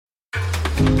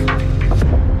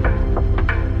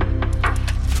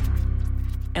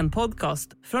en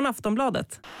podcast från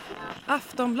Aftonbladet.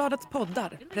 Aftonbladets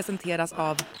poddar presenteras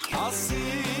av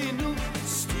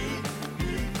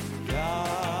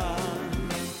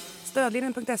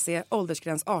Stödlinjen.se,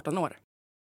 åldersgräns 18 år.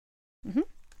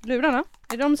 Lurarna,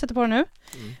 är det de sätter på nu?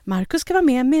 Markus ska vara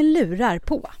med lurar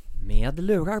på. Med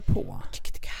lurar på.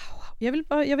 Jag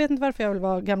vet inte varför jag vill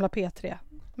vara gamla P3.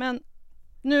 Men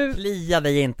nu... Klia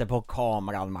dig inte på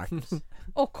kameran, Markus.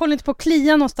 Och håll inte på att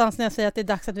klia någonstans när jag säger att det är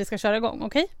dags att vi ska köra igång,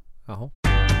 okej? Jaha.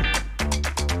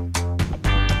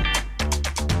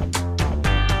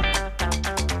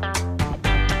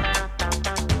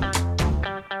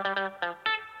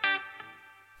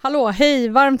 Hallå, hej,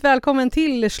 varmt välkommen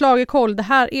till Schlagerkoll. Det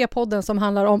här är podden som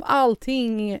handlar om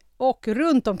allting och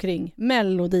runt omkring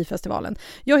Melodifestivalen.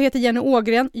 Jag heter Jenny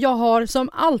Ågren, jag har som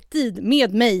alltid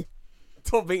med mig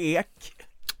Tobbe Ek.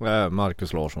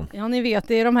 Markus Larsson. Ja, ni vet,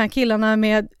 det är de här killarna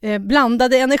med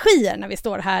blandade energier när vi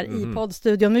står här i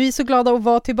poddstudion. Men vi är så glada att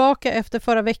vara tillbaka efter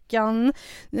förra veckan.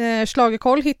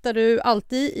 Schlagerkoll hittar du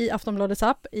alltid i Aftonbladets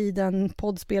app, i den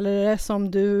poddspelare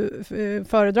som du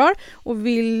föredrar. Och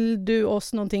vill du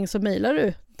oss någonting så mejlar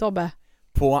du, Tobbe.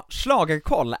 På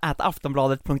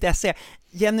schlagerkoll@aftonbladet.se.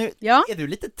 Jenny, är du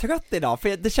lite trött idag?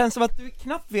 För det känns som att du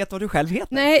knappt vet vad du själv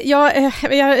heter. Nej, jag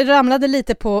ramlade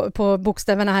lite på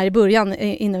bokstäverna här i början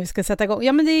innan vi ska sätta igång.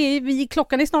 Ja, men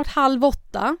klockan är snart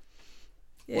 7:30.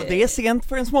 Och det är sent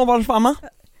för en småbarnsmamma?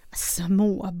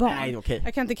 Småbarn? Nej, okej.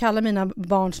 Jag kan inte kalla mina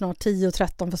barn snart 10 och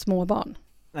 13 för småbarn.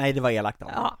 Nej, det var elakt.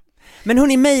 Ja. Men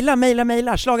hörni,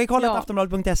 mejla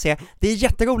schlagerkoll@aftonbladet.se. Det är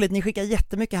jätteroligt, ni skickar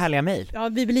jättemycket härliga mejl. Ja,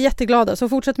 vi blir jätteglada, så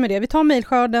fortsätt med det. Vi tar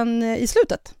mejlskörden i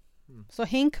slutet. Så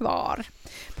häng kvar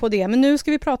på det. Men nu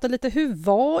ska vi prata lite, hur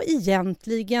var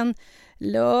egentligen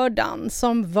lördagen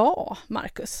som var,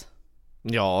 Markus?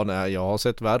 Ja, nej, jag har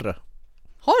sett värre.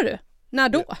 Har du? När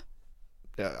då?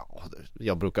 Ja,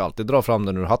 jag brukar alltid dra fram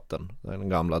den ur hatten. Den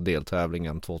gamla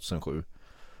deltävlingen 2007.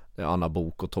 Där Anna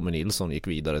Bok och Tommy Nilsson gick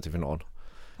vidare till final.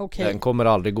 Okay. Den kommer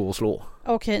aldrig gå att slå.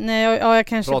 Okej, nej, jag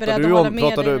kanske är beredd att hålla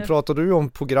med dig. Pratar du om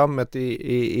programmet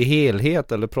i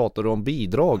helhet eller pratar du om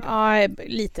bidrag? Ja,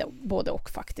 lite både och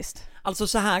faktiskt. Alltså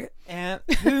så här,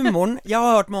 humorn, jag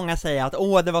har hört många säga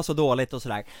att det var så dåligt och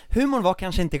sådär. Humorn var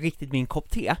kanske inte riktigt min kopp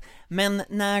te, men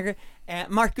när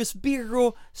Marcus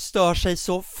Birro stör sig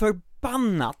så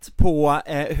förbannat på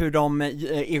hur de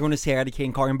ironiserade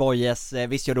kring Karin Boyes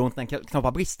visst gör det ont när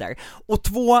knoppar brister, och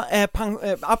två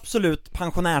absolut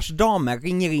pensionärsdamer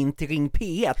ringer in till Ring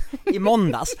P1 i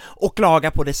måndags och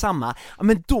klagar på detsamma, ja,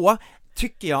 men då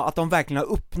tycker jag att de verkligen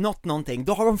har uppnått någonting.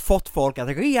 Då har de fått folk att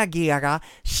reagera,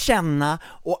 känna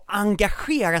och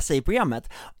engagera sig i programmet.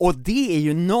 Och det är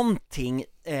ju någonting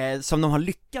som de har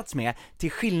lyckats med,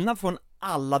 till skillnad från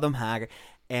alla de här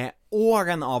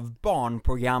åren av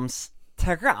barnprograms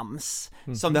trams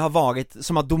som det har varit,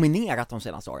 som har dominerat de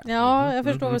senaste åren. Ja, jag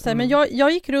förstår vad du säger. Men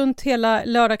jag gick runt hela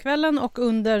lördagskvällen och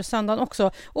under söndagen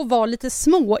också och var lite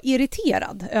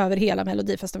irriterad över hela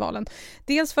Melodifestivalen.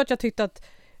 Dels för att jag tyckte att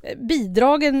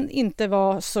bidragen inte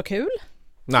var så kul.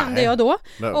 Kände jag då.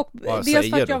 Och dels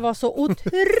för att jag var så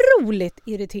otroligt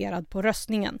irriterad på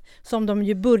röstningen som de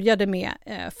ju började med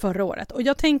förra året. Och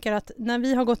jag tänker att när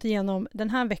vi har gått igenom den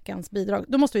här veckans bidrag,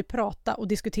 då måste vi prata och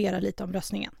diskutera lite om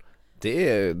röstningen.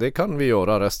 Det kan vi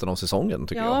göra resten av säsongen,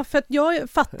 tycker jag. Ja, för att jag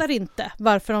fattar inte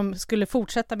varför de skulle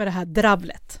fortsätta med det här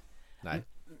dravlet.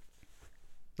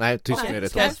 Nej, tyst med det.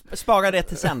 Ska jag spara det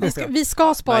till sen? Vi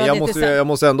ska spara det till sen. Jag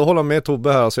måste ändå hålla med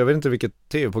Tobbe här. Alltså, jag vet inte vilket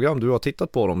tv-program du har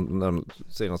tittat på de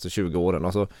senaste 20 åren.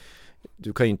 Alltså,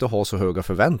 du kan ju inte ha så höga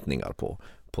förväntningar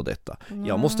på detta.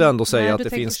 Jag måste ändå säga att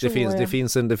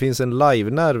det finns en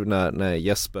live-nerv när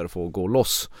Jesper får gå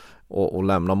loss och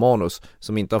lämna manus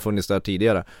som inte har funnits där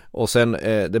tidigare. Och sen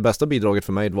det bästa bidraget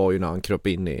för mig var ju när han kröp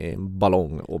in i en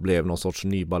ballong och blev någon sorts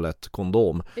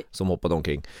nyballettkondom som hoppade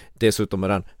omkring. Dessutom med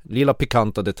den lilla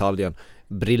pikanta detaljen,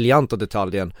 briljanta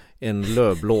detaljen, en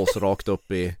lövblås rakt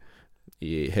upp i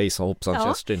hejsa hoppsan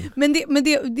Kerstin. Men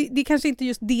det är kanske inte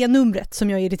just det numret som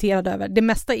jag är irriterad över. Det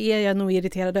mesta är jag nog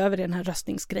irriterad över i den här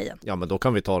röstningsgrejen. Ja, men då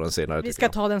kan vi ta den senare. Vi ska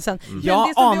ta den sen. Jag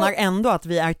anar ändå att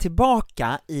vi är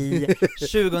tillbaka i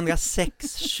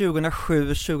 2006, 2007,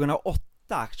 2008,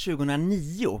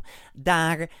 2009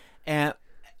 där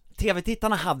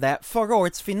tv-tittarna hade förra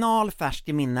årets final färskt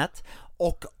i minnet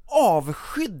och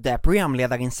avskydde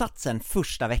programledarinsatsen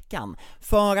första veckan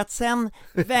för att sen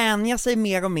vänja sig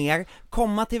mer och mer,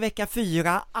 komma till vecka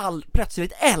 4,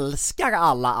 plötsligt älskar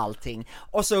alla allting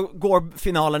och så går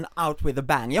finalen out with a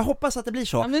bang. Jag hoppas att det blir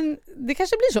så. Ja, men det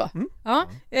kanske blir så. Ja.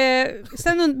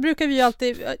 Sen brukar vi ju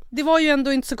alltid, det var ju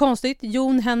ändå inte så konstigt,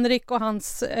 Jon Henrik och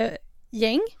hans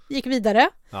gäng gick vidare.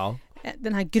 Ja.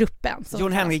 den här gruppen.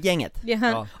 Jon Henrik-gänget.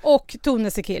 Ja. Och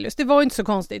Tone Sekelius. Det var inte så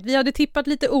konstigt. Vi hade tippat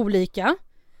lite olika.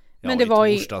 Men det var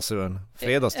torsdags och en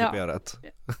fredags tippade jag rätt.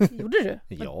 Gjorde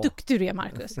du? Ja. Vad duktig du är,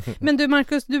 Markus. Men du,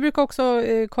 Markus, du brukar också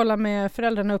kolla med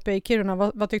föräldrarna uppe i Kiruna.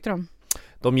 Vad tyckte de?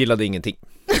 De gillade ingenting.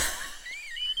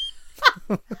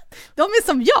 De är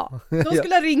som jag. De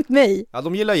skulle ha ringt mig. Ja,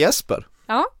 de gillar Jesper.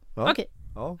 Ja. Okej.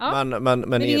 Ja.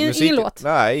 Men ingen låt?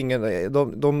 Nej,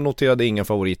 de noterade ingen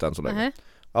favorit än så länge. Nej.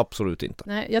 Absolut inte.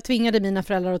 Nej, jag tvingade mina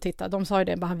föräldrar att titta. De sa ju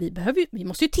det, bara, vi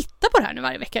måste ju titta på det här nu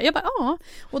varje vecka. Jag bara, ja.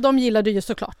 Och de gillade ju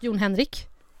såklart Jon Henrik,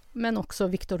 men också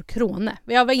Viktor Krone.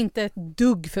 Jag var inte ett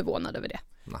dugg förvånad över det.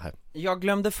 Nej. Jag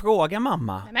glömde fråga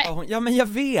mamma. Nej. Ja, men jag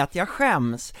vet, jag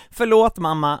skäms. Förlåt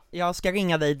mamma, jag ska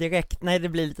ringa dig direkt. Nej, det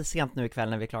blir lite sent nu ikväll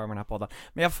när vi är klara med den här podden.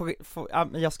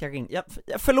 Men jag ska ringa.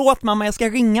 Förlåt mamma, jag ska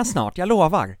ringa snart, jag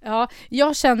lovar. Ja,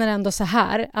 jag känner ändå så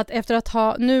här att efter att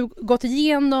ha nu gått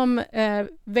igenom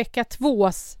vecka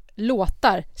 2:s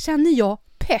låtar känner jag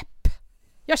pepp.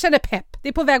 Jag känner pepp. Det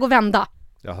är på väg att vända.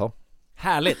 Jaha.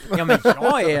 Härligt. Ja, men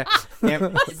jag är...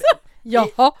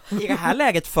 Jaha. I det här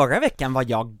läget förra veckan var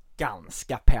jag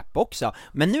ganska pepp också.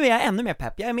 Men nu är jag ännu mer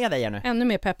pepp. Jag är med dig nu. Ännu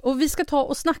mer pepp. Och vi ska ta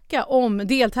och snacka om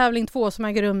Deltävling 2 som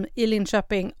äger rum i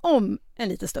Linköping om en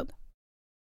liten stund.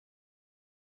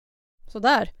 Så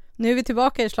där. Nu är vi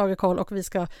tillbaka i Schlagerkoll och vi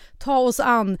ska ta oss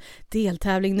an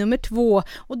deltävling nummer 2.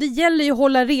 Och det gäller ju att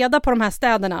hålla reda på de här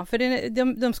städerna.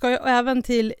 För de ska ju även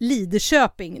till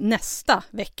Lidköping nästa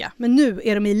vecka. Men nu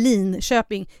är de i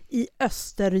Linköping i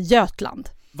Östergötland.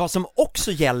 Vad som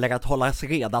också gäller att hållas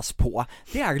redas på,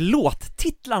 det är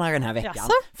låttitlarna den här veckan.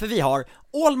 Jaså? För vi har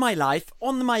All My Life,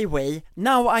 On My Way,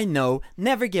 Now I Know,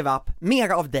 Never Give Up, Mer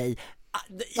av dig.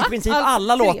 I princip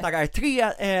alla låtar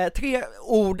är tre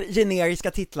ord,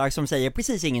 generiska titlar som säger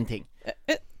precis ingenting.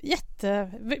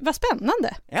 Vad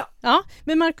spännande. Ja.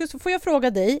 Men Markus, får jag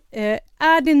fråga dig,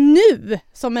 är det nu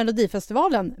som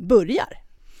Melodifestivalen börjar?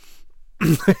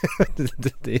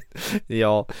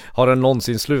 Ja, har den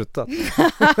någonsin slutat?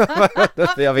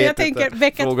 Jag vet tänker, inte.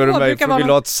 Vecka Frågar 2 du mig, brukar vill vara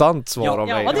du ha ett sant svar av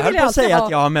mig? Ja, Jag höll på att säga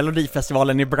att jag har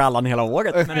Melodifestivalen i brallan hela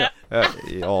året. Men...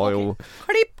 Ja, jo.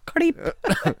 Klipp.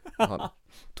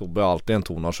 Tobbe har alltid en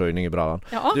tonartshöjning i brallan.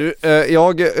 Ja. Du,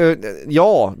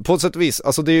 ja, på ett sätt och vis.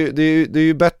 Alltså det är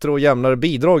ju bättre och jämnare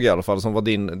bidrag i alla fall som var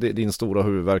din stora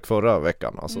huvudverk förra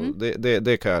veckan. Alltså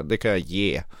det kan jag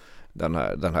ge den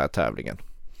här tävlingen.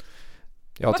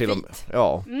 Ja, till och med.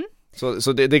 Ja.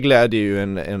 Så det glädjer ju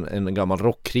en gammal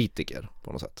rockkritiker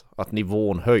på något sätt. Att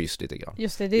nivån höjs lite grann.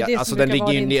 Just det är det alltså som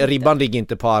ribban ligger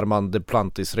inte på Armand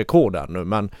Duplantis rekord där nu,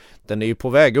 men den är ju på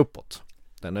väg uppåt.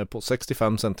 Den är på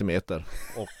 65 centimeter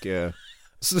och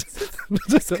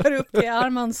ska du upp till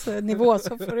Armands nivå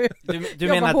så får du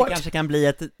menar att det kanske kan bli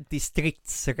ett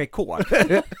distriktsrekord?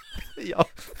 Ja,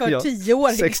 för 10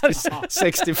 år.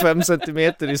 65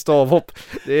 centimeter i stavhopp.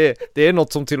 Det är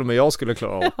något som till och med jag skulle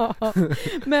klara av. Ja.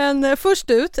 Men först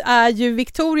ut är ju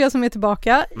Wictoria som är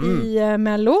tillbaka i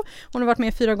Mello. Hon har varit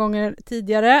med 4 gånger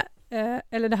tidigare.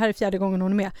 Eller det här är 4:e gången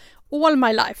hon är med. All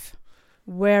My Life.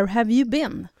 Where have you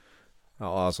been?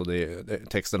 Ja, alltså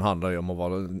texten handlar ju om att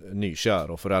vara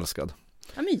nykär och förälskad.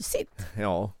 Ja, mysigt.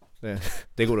 Ja,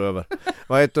 det går över.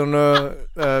 Vad heter hon?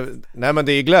 Nej, men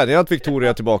det är glädjande att Wictoria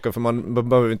är tillbaka, för man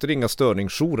behöver inte ringa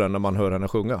störningsjouren när man hör henne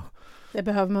sjunga. Det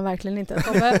behöver man verkligen inte.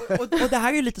 och det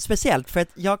här är ju lite speciellt, för att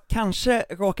jag kanske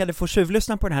råkade få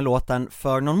tjuvlyssna på den här låten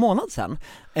för någon månad sedan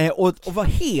och var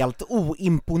helt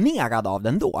oimponerad av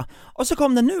den då. Och så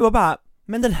kom den nu och bara,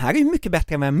 men den här är ju mycket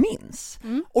bättre än vad jag minns.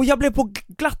 Och jag blev på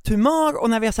glatt humör, och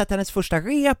när vi har sett hennes första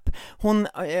rep, hon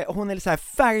är så här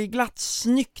färgglatt,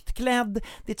 snyggt klädd,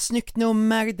 det är ett snyggt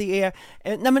nummer, det är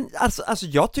nej men alltså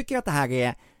jag tycker att det här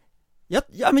är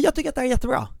jag tycker att det här är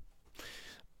jättebra.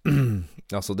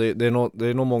 Alltså det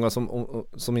är nog många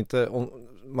som inte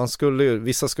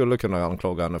vissa skulle kunna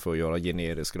anklaga henne för att göra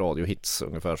generisk radiohits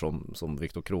ungefär som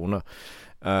Viktor Krone.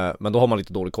 Men då har man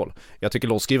lite dålig koll. Jag tycker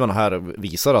låtskrivarna här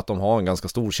visar att de har en ganska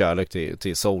stor kärlek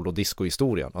till soul- och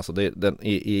disco-historien. Alltså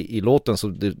i låten så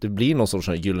det blir någon sorts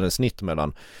gyllene snitt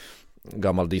mellan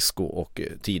gammal disco och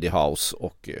tidig house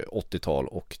och 80-tal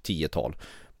och 10-tal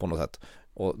på något sätt.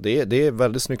 Och det är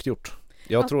väldigt snyggt gjort.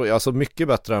 Jag tror alltså mycket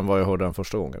bättre än vad jag hörde den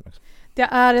första gången. Det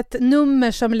är ett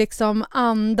nummer som liksom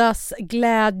andas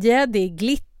glädje, det är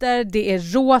glitter, det är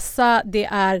rosa, det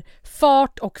är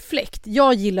fart och fläkt.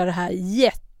 Jag gillar det här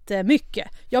jättemycket.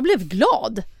 Jag blev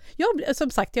glad. Jag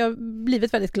har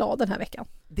blivit väldigt glad den här veckan.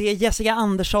 Det är Jessica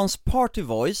Anderssons Party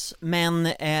Voice, men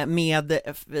med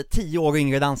 10 år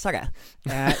yngre dansare.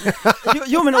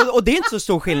 Jo, men och det är inte så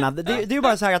stor skillnad. Det är ju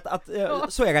bara så här att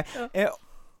så är det.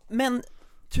 Men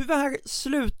tyvärr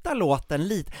slutar låten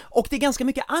lite, och det är ganska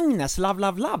mycket Agnes Love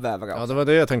Love Love över oss. Ja, det var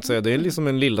det jag tänkte säga, det är liksom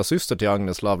en lilla syster till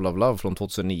Agnes Love Love Love från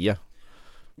 2009.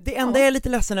 Det enda jag är lite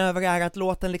ledsen över är att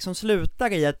låten liksom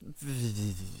slutar i ett...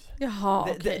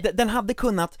 Jaha, okay. Den hade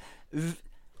kunnat...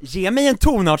 Ge mig en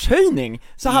tonartshöjning,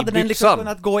 så hade den liksom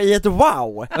kunnat gå i ett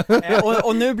wow.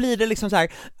 Och nu blir det liksom så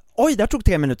här. Oj, där tog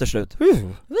 3 minuter slut.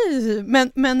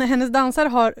 Men hennes dansare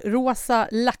har rosa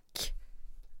lack.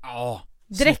 Ja.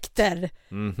 Dräkter.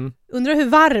 Undrar hur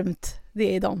varmt det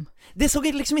är i dem. Det såg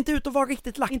liksom inte ut att vara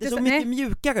riktigt lack. Det såg mycket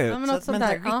mjukare ut. Ja,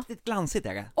 men riktigt glansigt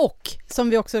är det. Och som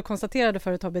vi också konstaterade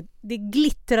förut, Tobbe, det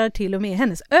glittrar till och med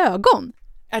hennes ögon.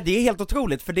 Ja, det är helt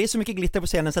otroligt, för det är så mycket glitter på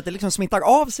scenen så att det liksom smittar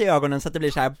av sig i ögonen så att det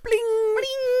blir så här bling,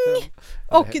 bling.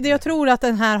 Och jag tror att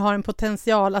den här har en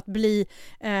potential att bli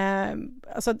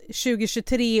alltså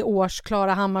 2023 års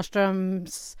Klara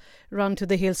Hammarströms Run to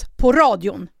the Hills på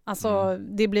radion. Alltså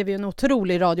det blev ju en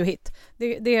otrolig radiohit.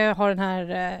 Det har den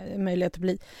här möjlighet att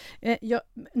bli. Jag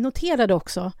noterade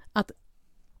också att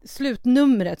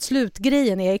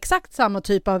slutgrejen är exakt samma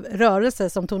typ av rörelse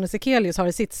som Tone Sekelius har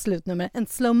i sitt slutnummer, en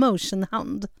slow motion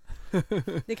hand.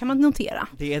 Det kan man notera.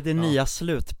 Det är det nya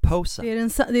slutposen.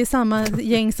 Det är samma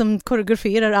gäng som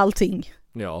koreograferar allting.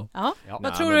 Ja.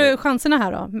 Vad tror du chanserna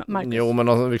här då, Markus? Jo, men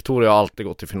alltså, Wictoria har alltid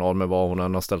gått till final med vad hon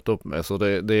än har ställt upp med. Så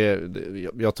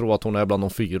jag tror att hon är bland de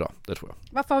 4, det tror jag.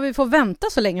 Varför har vi fått vänta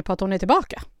så länge på att hon är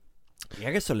tillbaka?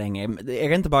 Är det så länge? Är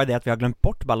det inte bara det att vi har glömt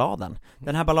bort balladen?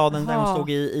 Den här balladen där hon stod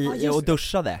i och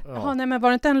duschade. Jaha, nej, men var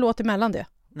det inte en låt emellan det?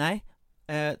 Nej,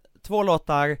 2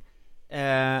 låtar,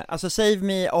 alltså Save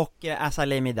Me och As I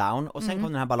Lay Me Down. Och sen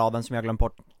kom den här balladen som jag glömt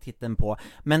bort titeln på.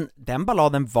 Men den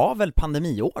balladen var väl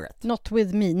pandemiåret? Not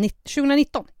With Me,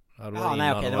 2019. Det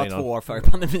var 2 år före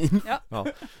pandemin. Ja.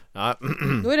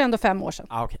 Då är det ändå 5 år sedan.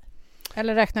 Okay.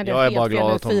 Eller räknade jag är bara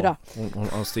glad att 4. hon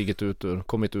har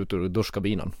kommit ut ur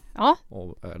duschkabinen. Ja.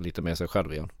 Och är lite med sig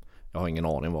själv igen. Jag har ingen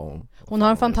aning vad hon har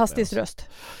en fantastisk röst.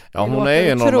 Ja, hon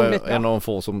är en av de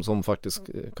få som faktiskt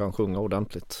kan sjunga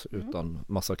ordentligt utan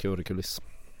massa kör i kuliss.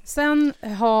 Sen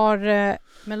har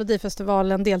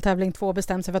Melodifestivalen Deltävling 2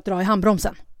 bestämt sig för att dra i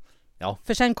handbromsen. Ja.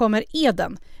 För sen kommer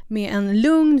Eden med en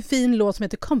lugn, fin låt som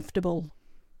heter Comfortable.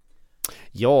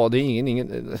 Ja, det är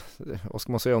ingen vad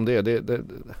ska man säga om det?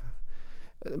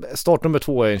 Startnummer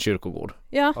 2 är en kyrkogård.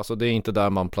 Ja. Alltså det är inte där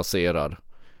man placerar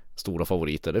stora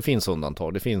favoriter. Det finns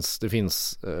undantag. Det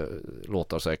finns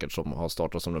låtar säkert som har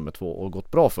startat som nummer 2 och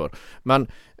gått bra för.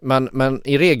 Men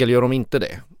i regel gör de inte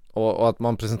det. Och att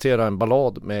man presenterar en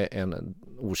ballad med en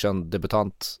okänd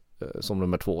debutant som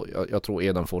nummer 2, jag tror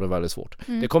Eden får det väldigt svårt.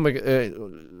 Det kommer,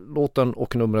 låten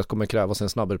och numret kommer krävas en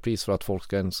snabbare pris för att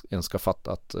folk ska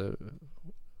fatta att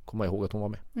komma ihåg att hon var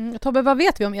med. Tobbe, vad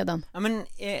vet vi om Eden? Ja, men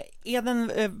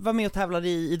Eden var med och tävlade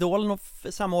i Idolen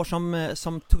samma år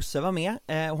som Tusse var med.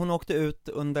 Hon åkte ut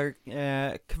under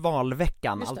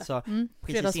kvalveckan, alltså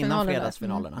precis innan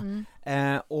fredagsfinalerna.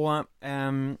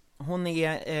 Hon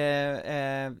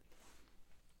är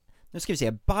nu ska vi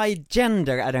se, by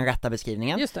gender är den rätta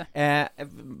beskrivningen. Just det.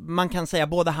 Man kan säga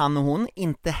både han och hon,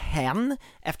 inte hen,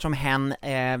 eftersom hen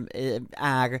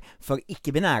är för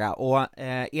icke-binära, och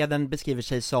Eden beskriver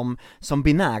sig som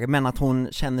binär, men att hon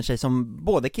känner sig som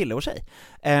både kille och tjej.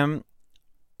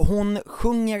 Hon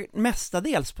sjunger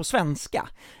mestadels på svenska.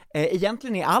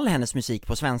 Egentligen är all hennes musik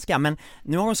på svenska, men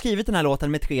nu har hon skrivit den här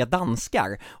låten med 3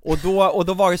 danskar, och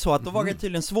då var det så att då var det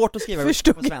tydligen svårt att skriva på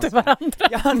svenska. Inte varandra.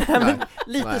 Ja, men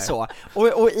lite så.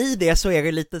 Och i det så är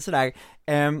det lite sådär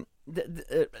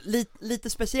lite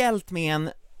speciellt med en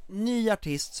ny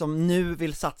artist som nu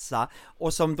vill satsa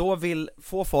och som då vill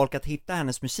få folk att hitta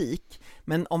hennes musik.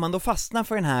 Men om man då fastnar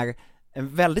för den här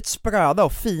väldigt spröda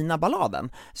och fina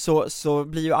balladen, så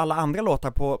blir ju alla andra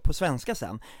låtar på svenska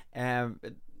sen.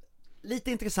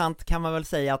 Lite intressant kan man väl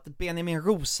säga att Benjamin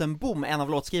Rosenbom, en av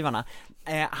låtskrivarna,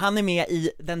 han är med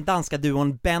i den danska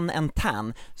duon Ben and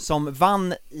Tan, som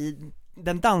vann i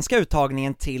den danska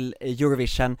uttagningen till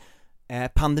Eurovision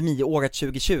pandemiåret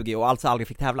 2020 och alltså aldrig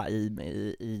fick tävla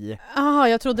i... Aha,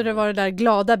 jag trodde det var det där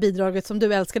glada bidraget som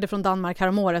du älskade från Danmark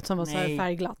häromåret som var så här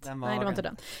färgglatt. Nej, det var inte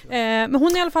den. Men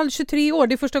hon är i alla fall 23 år,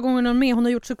 det är första gången hon är med. Hon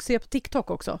har gjort succé på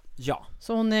TikTok också. Ja.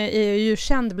 Så hon är ju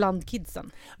känd bland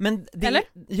kidsen. Men eller?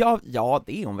 Ja,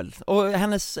 det är hon väl. Och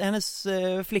hennes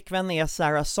flickvän är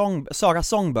Sarah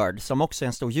Songbird, som också är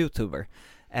en stor YouTuber.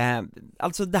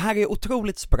 Alltså det här är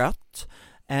otroligt sprött.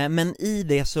 Men i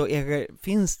det så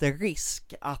finns det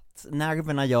risk att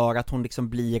nerverna gör att hon liksom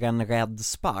blir en rädd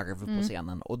sparv på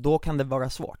scenen, och då kan det vara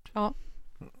svårt. Ja.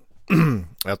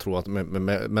 Jag tror att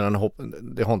med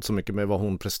det har inte så mycket med vad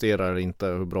hon presterar, inte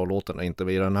hur bra låten är, inte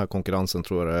i den här konkurrensen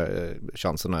tror jag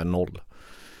chanserna är 0.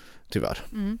 tyvärr.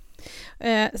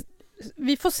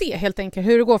 Vi får se helt enkelt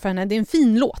hur det går för henne. Det är en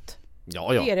fin låt.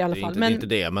 Ja, det är det i alla fall. Det är inte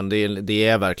det, men det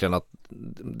är verkligen att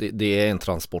det är en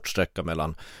transportsträcka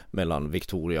mellan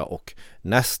Wictoria och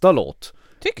nästa låt.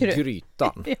 Tycker du?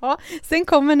 Grytan. Ja, sen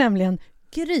kommer nämligen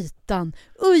Grytan.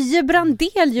 Uje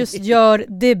Brandelius gör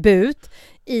debut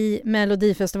i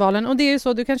Melodifestivalen, och det är ju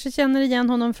så, du kanske känner igen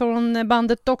honom från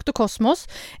bandet Dr. Cosmos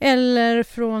eller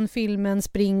från filmen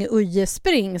Spring Uje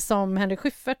Spring som Henrik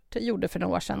Schyffert gjorde för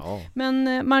några år sedan. Ja.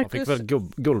 Men Markus... Han fick väl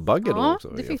guldbagge då också?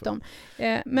 Ja, det fick de.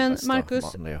 Men Markus,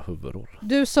 huvudroll.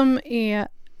 Du som är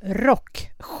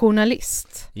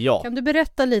rockjournalist, kan du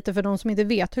berätta lite för de som inte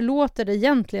vet, hur låter det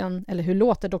egentligen, eller hur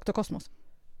låter Dr. Cosmos?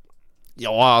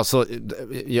 Ja, alltså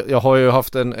jag har ju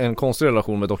haft en konstig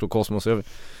relation med Dr. Cosmos.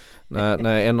 När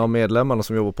en av medlemmarna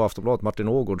som jobbar på Aftonbladet, Martin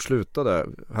Ågård, slutade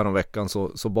häromveckan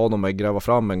så bad de mig gräva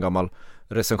fram en gammal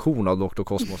recension av Dr.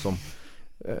 Cosmos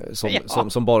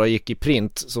som bara gick i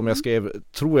print, som jag skrev,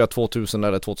 tror jag 2000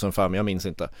 eller 2005, jag minns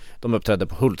inte. De uppträdde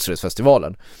på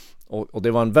Hultsfredsfestivalen. Och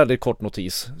det var en väldigt kort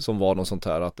notis som var något sånt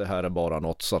här, att det här är bara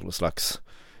något slags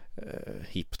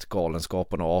hippt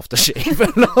Galenskaparna och aftershave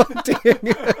eller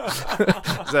någonting.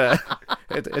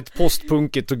 ett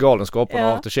postpunkigt och Galenskaparna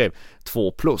och aftershave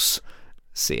 2+.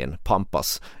 Sen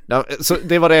Pampas. Så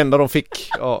det var det enda de fick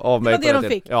av mig. Det var det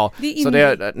de fick. Ja, så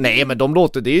det, nej, men de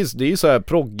låter, det är så här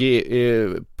proggig,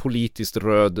 politiskt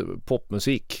röd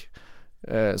popmusik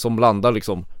som blandar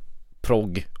liksom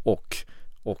progg och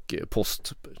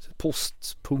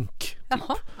postpunk typ.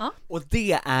 Jaha, ja. Och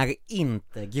det är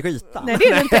inte Grytan. Nej, det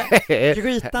är det inte.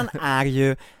 Grytan är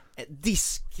ju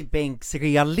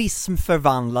diskbänksrealism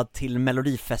förvandlad till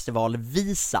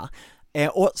Melodifestivalvisa.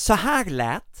 Och så här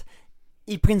lät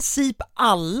i princip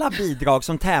alla bidrag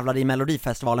som tävlade i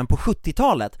Melodifestivalen på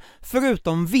 70-talet,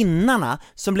 förutom vinnarna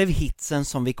som blev hitsen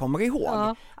som vi kommer ihåg.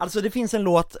 Ja. Alltså det finns en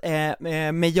låt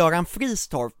med Göran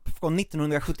Fristorp från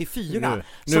 1974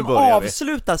 som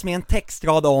avslutas med en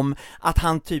textrad om att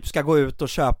han typ ska gå ut och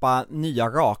köpa nya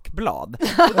rakblad.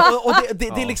 och det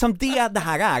är liksom det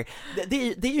här är.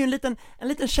 Det är ju en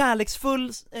liten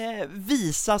kärleksfull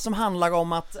visa som handlar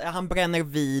om att han bränner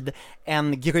vid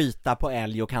en gryta på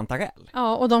älg och kantarell.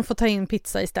 Ja, och de får ta in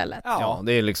pizza istället. Ja,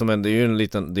 det är liksom det är ju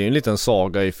en liten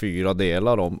saga i 4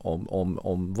 delar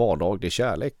om vardaglig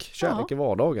kärlek. Kärlek i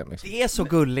vardagen liksom. Det är så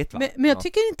gulligt, va? Men jag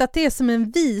tycker inte att det är som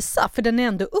en visa, för den är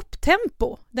ändå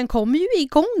upptempo. Den kommer ju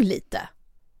igång lite.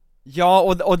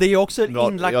 Ja, och det är ju också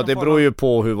inlagt. Ja, det beror ju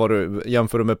på vad du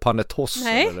jämför med Panetoz.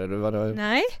 Nej. Eller?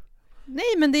 Nej,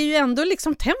 men det är ju ändå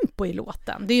liksom tempo i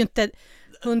låten. Det är ju inte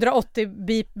 180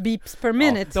 beeps per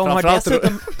minute. Ja, de har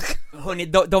dessutom hörni,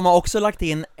 de har också lagt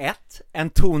in en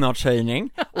tonartshöjning.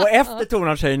 Och efter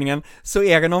tonartshöjningen så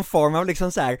är det någon form av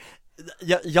liksom så här.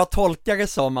 Jag tolkar det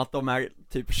som att de är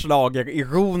typ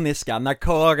schlagerironiska när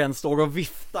kören står och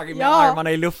viftar med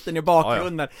armarna i luften i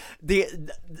bakgrunden.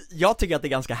 Jag tycker att det är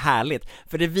ganska härligt,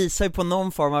 för det visar ju på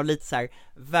någon form av lite så här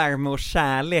värme och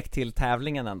kärlek till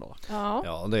tävlingen ändå.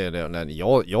 Ja, det är det. Nej,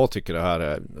 jag tycker det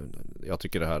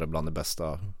här är bland det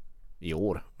bästa i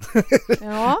år.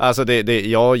 Ja. Alltså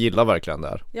jag gillar verkligen det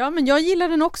här. Ja, men jag gillar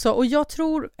den också, och jag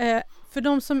tror för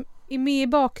de som är med i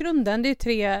bakgrunden, det är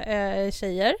 3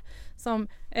 tjejer som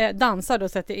dansar då,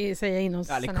 säger inom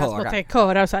sådana här små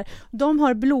körar och så här. De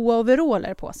har blåa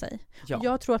overaller på sig. Ja.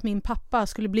 Jag tror att min pappa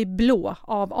skulle bli blå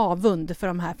av avund för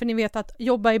de här. För ni vet att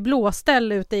jobba i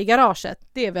blåställ ute i garaget,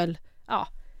 det är väl,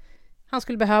 han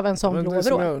skulle behöva en sån blå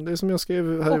overall. Det är som jag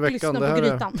skrev här i veckan. Och lyssna på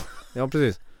grytan. Ja,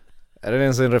 precis. Är det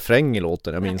ens en refräng i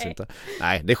låten? Jag minns inte.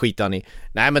 Nej, det skitar han i.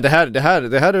 Nej, men det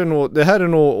här är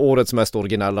nog årets mest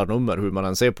originella nummer, hur man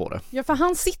än ser på det. Ja, för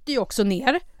han sitter ju också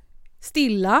ner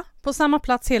stilla på samma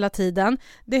plats hela tiden.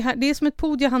 Det är som ett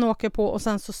podium han åker på, och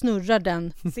sen så snurrar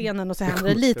den scenen och så händer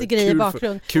det lite grejer i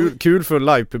bakgrund. Kul för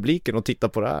livepubliken att titta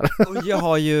på det här. Och jag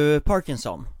har ju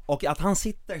Parkinson, och att han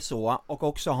sitter så och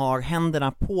också har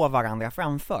händerna på varandra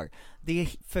framför, det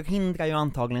förhindrar ju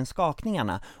antagligen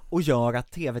skakningarna och gör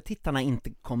att tv-tittarna inte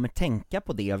kommer tänka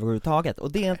på det överhuvudtaget,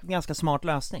 och det är en ganska smart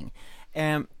lösning.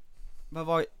 Vad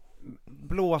var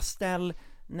blåställ?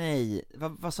 Nej,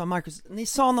 vad sa Markus? Ni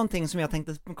sa någonting som jag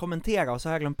tänkte kommentera och så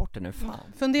har jag glömt bort det nu. Fan.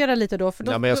 Fundera lite då. För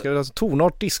då... Ja, men jag ska alltså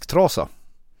tonart disktrasa.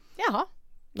 Jaha.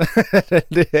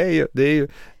 det är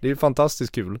ju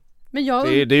fantastiskt kul. Men det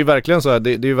är ju verkligen så här,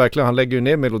 det är ju verkligen, han lägger ju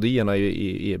ner melodierna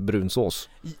i brunsås.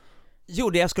 Jo,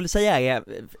 det jag skulle säga är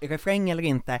refräng eller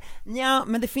inte. Ja,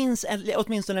 men det finns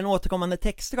åtminstone en återkommande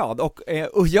textrad,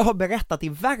 och jag har berättat i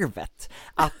Värvet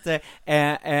att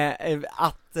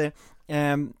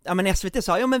men SVT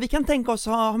sa, men vi kan tänka oss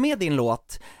ha med din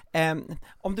låt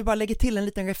om du bara lägger till en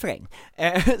liten refräng.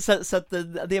 Så att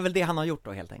det är väl det han har gjort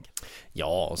då helt enkelt.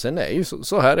 Ja, och sen är ju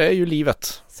så här är ju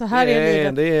livet. Så här är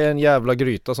livet. Det är en jävla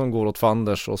gryta som går åt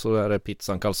fanders och så är det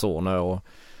pizzan calzone och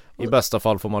i bästa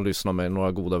fall får man lyssna med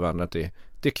några goda vänner till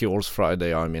Theoz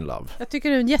Friday I'm in love. Jag tycker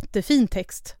det är en jättefin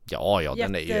text. Ja,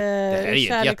 den är ju, det här är ju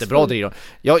ett jättebra bidrag.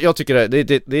 Jag tycker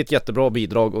det är ett jättebra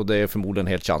bidrag och det är förmodligen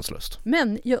helt chanslöst.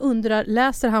 Men jag undrar,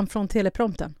 läser han från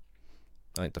teleprompten?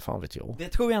 Nej, inte fan vet jag. Det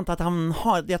tror jag inte att han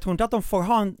har. Jag tror inte att de får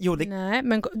ha en... Nej,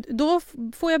 men då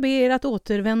får jag be er att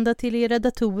återvända till era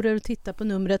datorer och titta på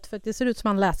numret för att det ser ut som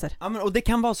han läser. Ja, men, och det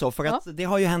kan vara så, för att det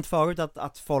har ju hänt förut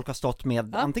att folk har stått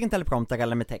med antingen teleprompter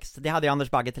eller med text. Det hade ju Anders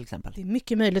Bagge till exempel. Det är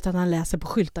mycket möjligt att han läser på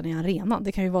skyltarna i arenan.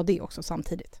 Det kan ju vara det också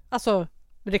samtidigt. Alltså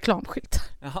reklamskyltar.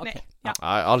 Jaha, okay. Nej.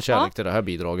 All kärlek till det här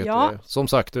bidraget. Ja. Som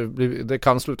sagt, det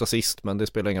kan sluta sist, men det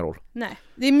spelar ingen roll. Nej,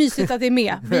 det är mysigt att det är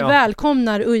med. Vi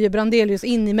välkomnar Uje Brandelius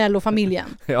in i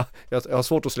Mellofamiljen. Ja, jag har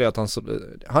svårt att säga att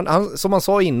han som han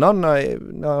sa innan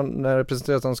när det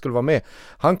presenterades att han skulle vara med.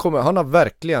 Han har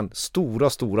verkligen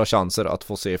stora chanser att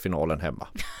få se finalen hemma.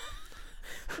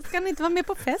 Ska han inte vara med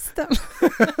på festen?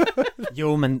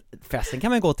 Jo, men festen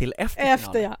kan man gå till efter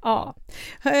finalen. Ja.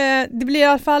 Det blir i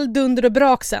alla fall dunder och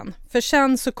brak sen. För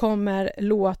sen så kommer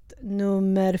låt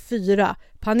nummer 4,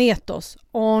 Panetoz,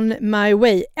 On My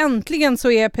Way. Äntligen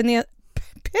så är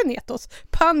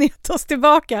Panetoz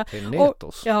tillbaka.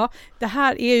 Panetoz. Och, det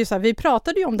här är ju så här, vi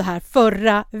pratade ju om det här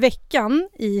förra veckan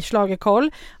i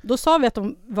Schlagerkoll. Då sa vi att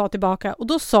de var tillbaka och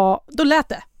då lät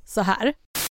det så här.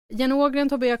 Jenny Ågren,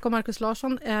 Tobbe Ek och Markus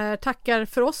Larsson tackar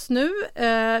för oss nu.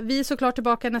 Vi är såklart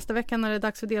tillbaka nästa vecka när det är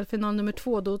dags för delfinal nummer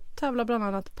 2. Då tävlar bland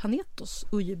annat Panetoz,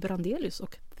 Uje Brandelius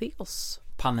och Theoz.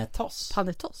 Panetoz.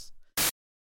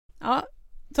 Ja,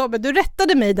 Tobbe, du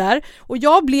rättade mig där och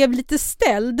jag blev lite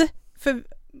ställd för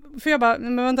jag bara,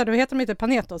 men vänta, då heter de inte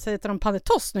Panetoz, heter de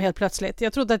Panetoz nu helt plötsligt.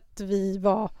 Jag trodde att vi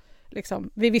var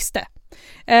vi visste.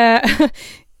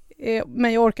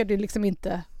 Men jag orkade liksom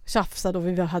inte tjafsa då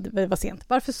vi var sent.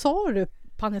 Varför sa du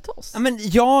Panetoz? Ja, men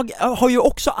jag har ju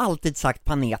också alltid sagt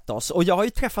Panetoz och jag har ju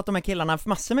träffat de här killarna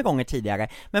massor med gånger tidigare,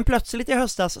 men plötsligt i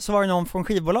höstas så var det någon från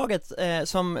skivbolaget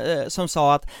som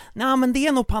sa att nej, men det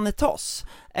är nog Panetoz.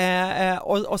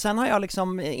 Och sen har jag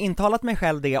liksom intalat mig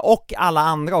själv det och alla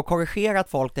andra och korrigerat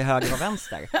folk till höger och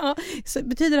vänster. Ja, så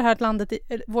betyder det här att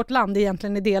vårt land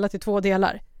egentligen är delat i 2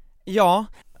 delar? Ja.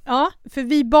 Ja, för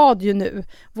vi bad ju nu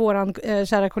våran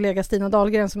kära kollega Stina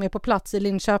Dahlgren som är på plats i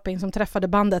Linköping som träffade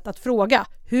bandet att fråga,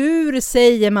 hur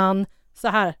säger man? Så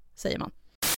här säger man.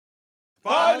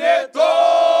 Panetoz!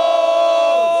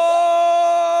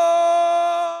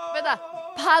 Vänta,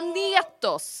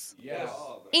 Panetoz. Yes.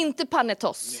 Inte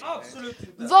Panetoz. Absolut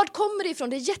inte. Vart kommer det ifrån?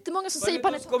 Det är jättemånga som säger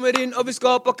Panetoz. Kommer in och vi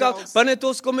skapar kaos.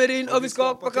 Panetoz kommer in och vi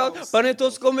skapar kaos.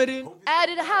 Panetoz kommer in.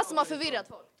 Är det här som har förvirrat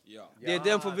folk? Det är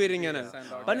den förvirringen.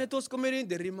 Panetoz kommer in,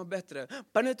 det rimmar bättre.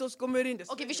 Panetoz kommer in, det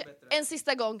Okej, vi kör en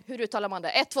sista gång. Hur uttalar man det?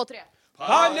 1, 2, 3.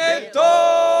 Panetoz!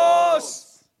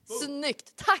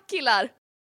 Snyggt. Tack killar.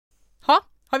 Ha,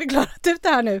 har vi klarat ut det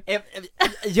här nu?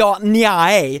 Ja,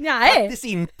 nej, Nej. faktiskt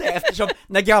inte, eftersom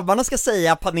när grabbarna ska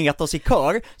säga Panetoz i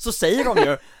kör så säger de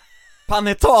ju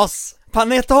Panetoz. Det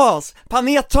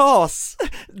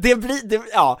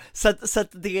blir så att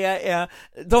det är,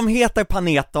 de heter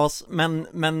Panetoz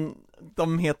men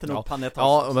de heter nog Panetoz.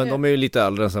 Ja, men de är ju lite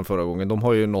äldre än sen förra gången. De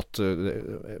har ju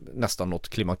nästan nått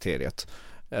klimakteriet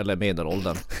eller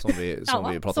medelåldern som vi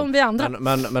pratar om. Som vi andra.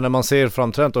 Men när man ser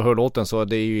framträdande och hör låten så är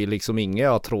det ju liksom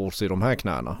inga artros i de här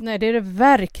knäna. Nej, det är det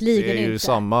verkligen inte. Det är ju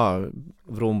samma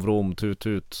vrom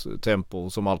tut tempo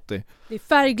som alltid. Det är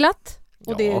färgglatt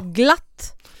och det är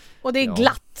glatt och det är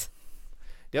glatt.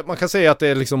 Ja, man kan säga att det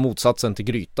är liksom motsatsen till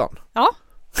grytan. Ja.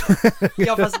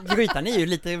 Ja, fast grytan är ju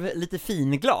lite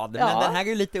finglad, men den här är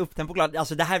ju lite upptempoglad.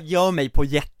 Alltså det här gör mig på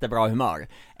jättebra humör.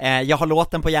 Jag har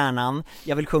låten på hjärnan,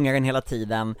 jag vill sjunga den hela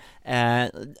tiden.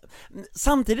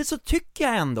 Samtidigt så tycker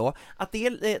jag ändå att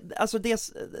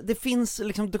det finns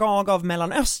liksom drag av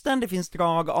Mellanöstern, det finns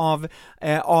drag av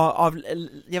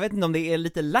jag vet inte om det är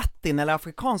lite latin eller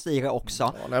afrikanskt i det också.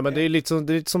 Ja, nej, men det är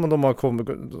lite som om de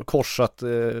har korsat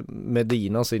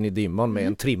Medinas in i dimman med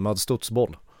en trimmad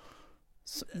studsboll.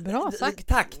 Bra sagt.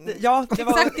 Tack. Ja,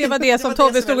 Exakt, det var det som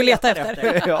Tobbe stod och letade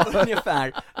efter. Ja,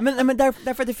 ungefär. Men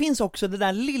därför att det finns också det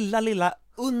där lilla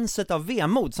unset av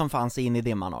vemod som fanns in i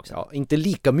dimman också. Ja, inte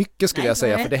lika mycket skulle jag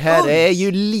säga, för det här är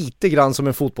ju lite grann som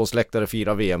en fotbollsläktare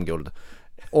firar VM-guld.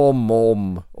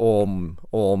 Om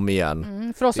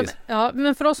igen.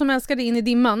 Men för oss som älskade in i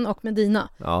dimman och Medina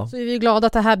så är vi glada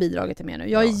att det här bidraget är med nu.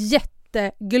 Jag är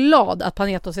jätteglad att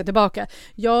Panetoz är tillbaka.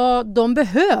 Ja, de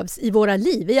behövs i våra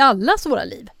liv, i allas våra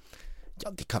liv.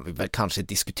 Ja, det kan vi väl kanske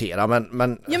diskutera,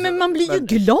 men Ja, men man blir ju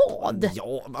glad.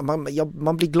 Ja,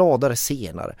 man blir gladare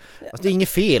senare. Alltså, det är inget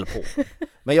fel på.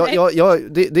 Men det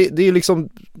är ju liksom,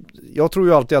 jag tror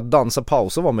ju alltid att dansa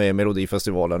pauser var med i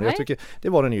Melodifestivalen. Nej. Jag tycker, det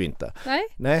var den ju inte.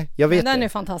 Nej, jag vet men den det. är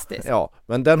fantastisk. Ja,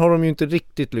 men den har de ju inte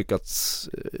riktigt lyckats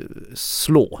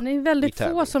slå. Det är väldigt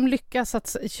få som lyckas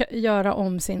att göra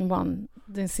om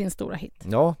sin stora hit.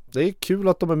 Ja, det är kul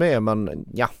att de är med, men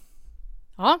ja.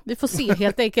 Ja, vi får se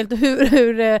helt enkelt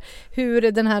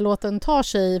hur den här låten tar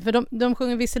sig. För de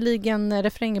sjunger visserligen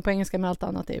refränger på engelska, men allt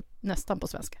annat är nästan på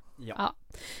svenska. Ja,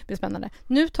 det blir spännande.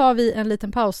 Nu tar vi en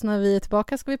liten paus. När vi är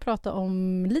tillbaka ska vi prata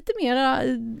om lite mera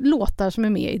låtar som är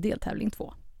med i Deltävling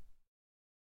 2.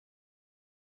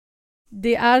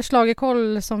 Det är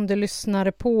Schlagerkoll som du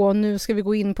lyssnar på. Nu ska vi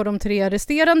gå in på de 3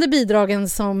 resterande bidragen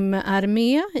som är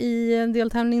med i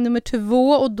deltävling nummer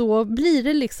 2. Och då blir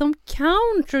det liksom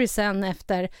country sen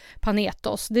efter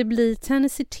Panetoz. Det blir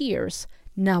Tennessee Tears,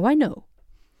 Now I Know.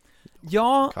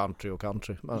 Ja, country.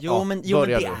 Men, men det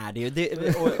är det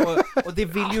ju. Och det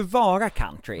vill ju vara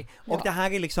country. Och det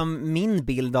här är liksom min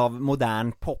bild av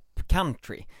modern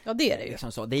pop-country. Ja, det är det ju.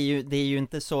 Liksom så. Det är ju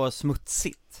inte så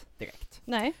smutsigt direkt.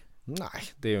 Nej,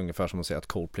 det är ungefär som att säga att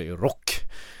Coldplay är rock.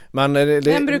 Men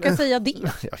vem brukar säga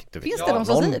det? Finns det någon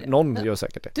som säger det? Någon gör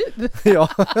säkert det. Du?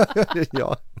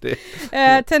 ja,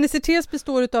 det. Tennessee Tears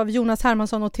består av Jonas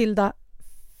Hermansson och Tilda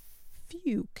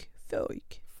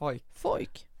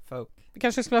Foyk. Vi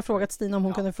kanske skulle ha frågat Stina om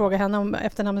hon kunde fråga henne om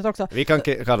efternamnet också. Vi kan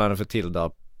kalla henne för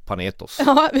Tilda Panetoz.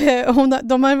 Ja,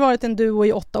 de har varit en duo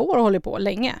i 8 år och håller på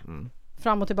länge.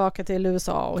 Fram och tillbaka till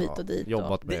USA och hit och dit.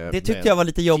 Jobbat med, det tyckte jag var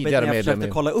lite jobbigt när jag försökte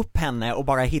kolla upp henne och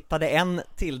bara hittade en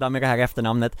Tilda med det här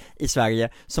efternamnet i Sverige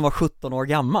som var 17 år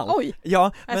gammal. Oj!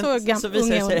 Ja, men så visade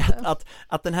det sig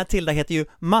att den här Tilda heter ju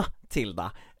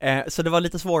Matilda. Så det var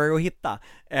lite svårare att hitta.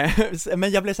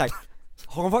 Men jag blev så här,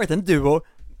 har hon varit en duo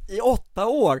i 8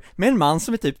 år med en man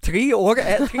som är typ 3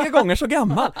 gånger så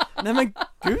gammal? Nej men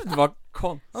gud vad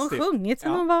konstigt. Hon sjungit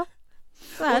som hon var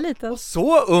så här liten. Och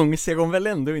så ung ser hon väl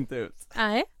ändå inte ut.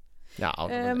 Nej. Ja,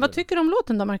 vad tycker du om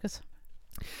låten då, Markus?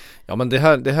 Ja, men det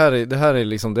här är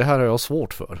liksom, det här har jag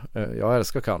svårt för. Jag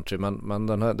älskar country, men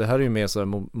det här är ju mer så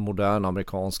modern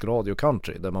amerikansk radio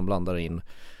country där man blandar in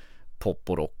pop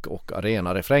och rock och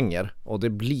arena-refränger, och det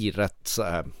blir rätt så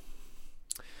här.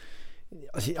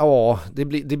 Ja, det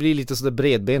blir lite så där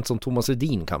bredbent som Thomas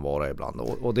Edin kan vara ibland,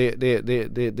 och det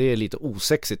är lite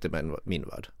osexigt i min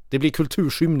värld. Det blir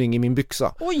kulturskymning i min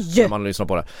byxa. Oj! När man lyssnar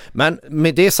på det. Men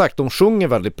med det sagt, de sjunger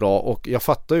väldigt bra, och jag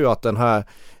fattar ju att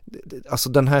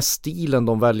den här stilen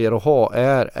de väljer att ha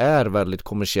är väldigt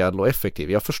kommersiell och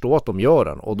effektiv. Jag förstår att de gör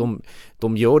den, och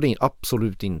de gör det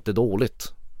absolut inte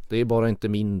dåligt. Det är bara inte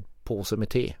min påse med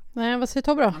te. Nej, vad säger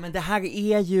Tobbe då? Ja, men det här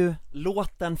är ju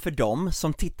låten för dem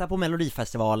som tittar på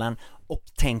Melodifestivalen och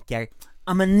tänker,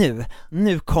 ja men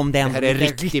nu kom det en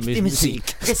riktig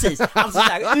musik. Precis, alltså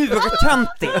där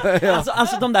urtöntig.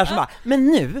 Alltså de där som bara, men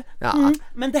nu,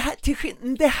 men det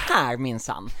här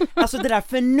minsann. Alltså det där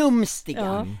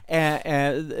förnumstiga.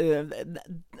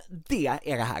 Det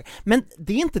är det här. Men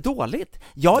det är inte dåligt.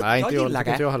 Jag gillar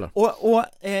det. Jag och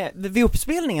vid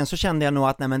uppspelningen så kände jag nog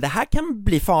att nej, men det här kan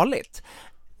bli farligt.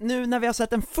 Nu när vi har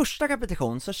sett en första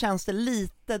repetition så känns det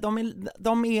lite,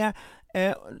 de är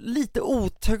lite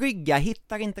otrygga,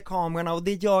 hittar inte kamerorna, och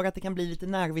det gör att det kan bli lite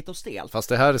nervigt och stelt. Fast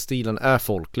det här stilen är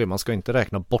folklig, man ska inte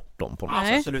räkna bort dem på något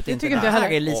sätt. Absolut inte. Tycker inte jag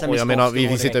heller. Och jag menar,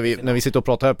 när vi sitter och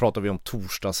pratar här pratar vi om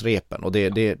torsdagsrepen, och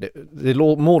det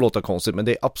må låta konstigt, men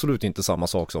det är absolut inte samma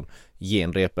sak som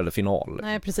genrep eller final.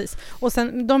 Nej, precis. Och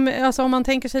sen, om man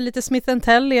tänker sig lite Smith &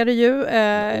 Tell är det ju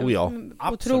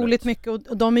otroligt mycket,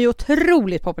 och de är ju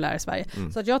otroligt populära i Sverige.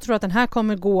 Så att jag tror att den här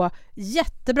kommer gå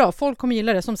jättebra. Folk kommer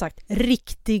gilla det, som sagt,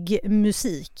 riktig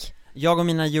musik. Jag och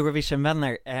mina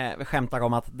Eurovision-vänner skämtar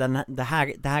om att det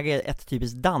här är ett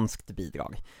typiskt danskt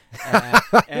bidrag.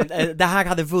 Det här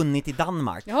hade vunnit i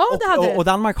Danmark. Ja, och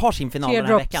Danmark har sin final den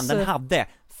här veckan. Den hade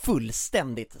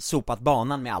fullständigt sopat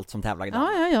banan med allt som tävlar i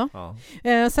Danmark.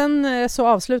 Ja. Sen så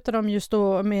avslutar de just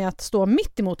då med att stå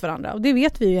mitt emot varandra. Och det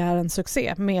vet vi ju är en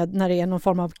succé med när det är någon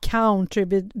form av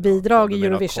country-bidrag i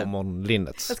Eurovision. Common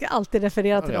Linnets. Jag ska alltid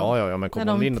referera till dem. Ja, men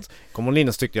Common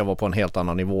Linnets tyckte jag var på en helt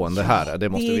annan nivå än det här.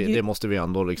 Det måste vi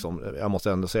ändå liksom, jag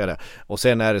måste ändå säga det. Och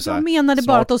sen är det så här. Jag menade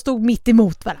bara att de stod mitt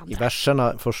emot varandra. I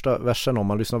verserna, första versen, om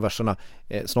man lyssnar på verserna,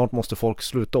 snart måste folk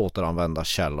sluta återanvända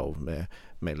Shallow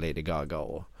med Lady Gaga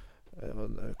och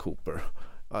Cooper.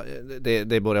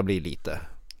 Det börjar bli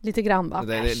lite grann, va?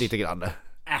 Det är lite grann.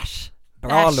 Äsch.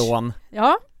 Bra lån.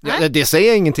 Ja. Ja, det säger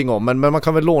jag ingenting om, men man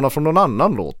kan väl låna från någon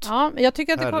annan låt. Ja, jag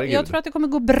tror att det kommer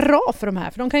gå bra för de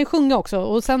här, för de kan ju sjunga också.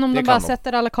 Och sen om de bara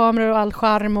sätter alla kameror och all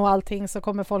charm och allting, så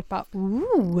kommer folk bara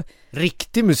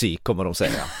Riktig musik kommer de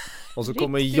säga. Och så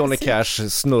kommer Johnny Cash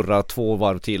snurra 2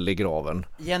 varv till i graven.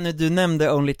 Jenny, du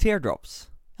nämnde Only Teardrops.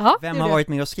 Ja, vem har varit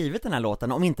med och skrivit den här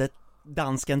låten om inte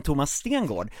dansken Thomas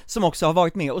Stengård, som också har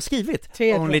varit med och skrivit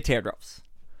Only Teardrops?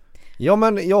 Ja,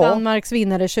 men ja. Danmarks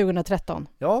vinnare 2013.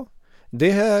 Ja.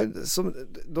 Det här som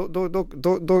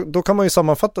då kan man ju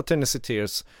sammanfatta Tennessee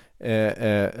Tears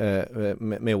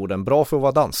med orden bra för att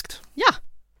vara danskt. Ja,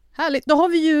 härligt. Då har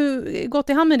vi ju gått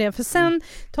i hand med det, för sen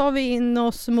tar vi in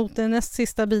oss mot det näst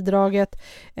sista bidraget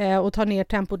och tar ner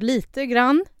tempot lite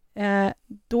grann.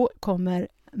 Då kommer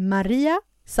Maria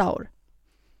Saur.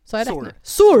 Så är det.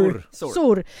 Sor.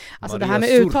 Alltså Maria det här med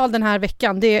uttal den här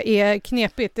veckan, det är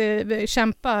knepigt.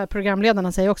 Kämpa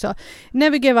programledarna säger också.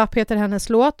 Never Give Up heter hennes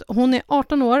låt. Hon är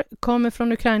 18 år, kommer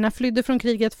från Ukraina, flydde från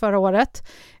kriget förra året.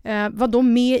 Var då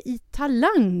med i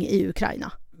Talang i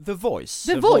Ukraina. The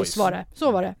Voice var det.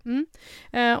 Så var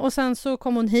det. Och sen så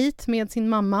kom hon hit med sin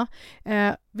mamma.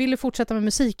 Ville fortsätta med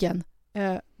musiken.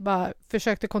 Bara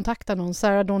försökte kontakta någon.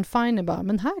 Sarah Dawn Finer bara,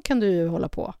 men här kan du ju hålla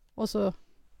på. Och så...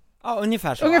 Ja,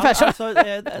 ungefär så. Alltså,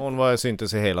 hon var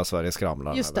syntes i hela Sverige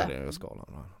skramlar. Just det.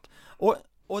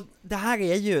 Och det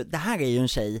här är ju en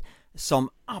tjej som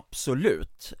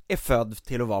absolut är född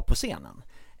till att vara på scenen.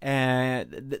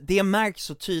 Det märks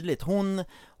så tydligt. Hon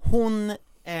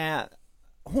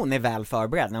är väl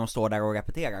förberedd när hon står där och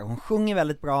repeterar. Hon sjunger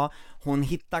väldigt bra, hon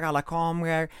hittar alla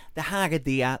kameror. Det här är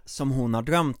det som hon har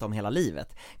drömt om hela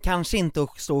livet. Kanske inte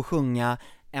att stå och sjunga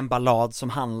en ballad som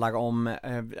handlar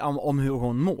om hur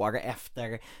hon mår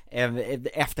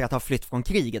efter att ha flytt från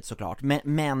kriget, såklart,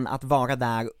 men att vara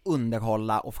där,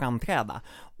 underhålla och framträda,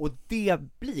 och det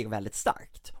blir väldigt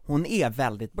starkt. Hon är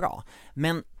väldigt bra,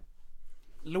 men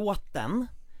låten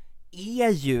är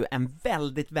ju en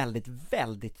väldigt, väldigt,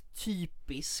 väldigt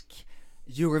typisk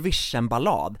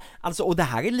Eurovision-ballad. Alltså, och det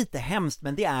här är lite hemskt,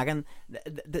 men det är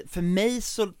för mig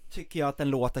så tycker jag att den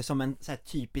låter som en så här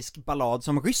typisk ballad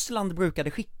som Ryssland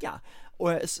brukade skicka.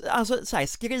 Och alltså så här,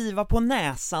 skriva på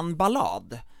näsan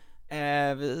ballad.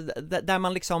 Där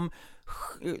man liksom,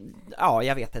 ja,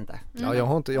 jag vet inte. Ja,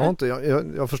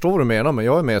 jag förstår vad du menar, men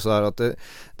jag är med så här att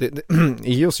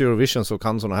i just Eurovision så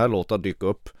kan såna här låtar dyka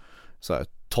upp så här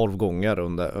 12 gånger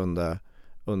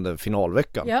under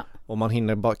finalveckan. Ja. Och man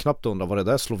hinner bara knappt undra, var det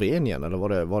där Slovenien eller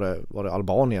var det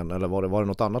Albanien eller var det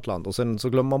något annat land, och sen så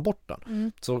glömmer man bort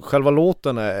den. Så själva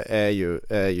låten är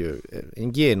ju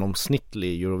en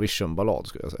genomsnittlig Eurovision-ballad,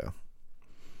 skulle jag säga.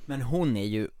 Men hon är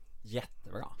ju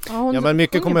jättebra. Ja, men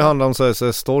mycket kommer handla om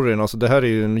så storyn. Alltså det här är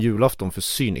ju en julafton för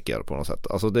cyniker på något sätt.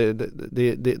 Alltså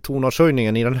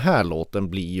tonartshöjningen i den här låten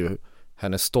blir ju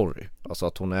hennes story. Alltså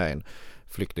att hon är en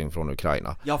flykting från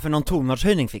Ukraina. Ja, för någon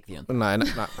tonartshöjning fick vi ju inte. Nej.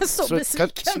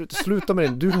 Sluta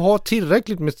med det.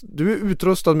 Du är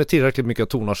utrustad med tillräckligt mycket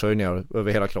tonartshöjningar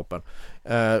över hela kroppen.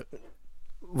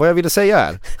 Vad jag ville säga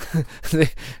är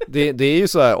det är ju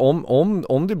så här,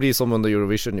 om det blir som under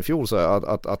Eurovision i fjol, så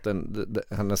att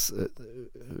hennes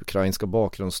ukrainska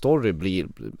bakgrundsstory blir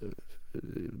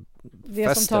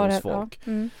fäster hos folk.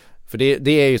 Ja. För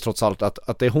det är ju trots allt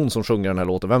att det är hon som sjunger den här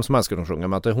låten. Vem som helst skulle sjunga,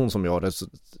 men att det är hon som gör det, så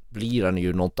blir den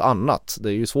ju något annat. Det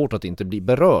är ju svårt att inte bli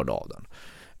berörd av den.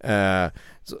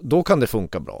 Då kan det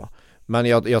funka bra. Men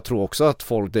jag tror också att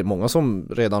det är många som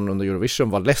redan under Eurovision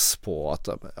var less på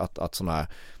att såna här,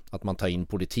 att man tar in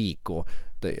politik och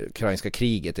det ukrainska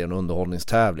kriget är en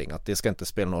underhållningstävling, att det ska inte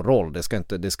spela någon roll,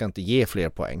 det ska inte ge fler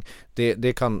poäng.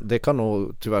 Det kan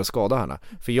nog tyvärr skada henne.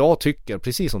 För jag tycker,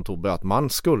 precis som Tobbe, att man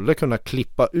skulle kunna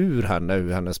klippa ur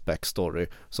hennes backstory,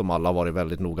 som alla varit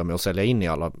väldigt noga med att sälja in i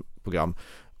alla program.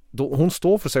 Hon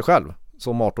står för sig själv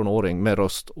som 18-åring med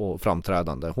röst och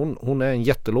framträdande. Hon är en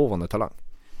jättelovande talang.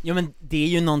 Ja, men det är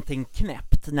ju någonting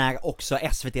knäppt när också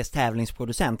SVT:s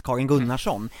tävlingsproducent Karin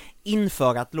Gunnarsson,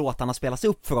 inför att låtarna spelas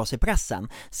upp för oss i pressen,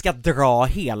 ska dra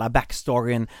hela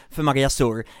backstoryn för Maria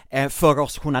Sur för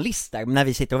oss journalister när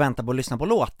vi sitter och väntar på att lyssna på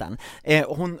låten.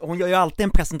 Hon gör ju alltid en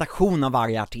presentation av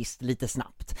varje artist lite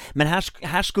snabbt, men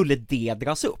här skulle det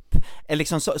dras upp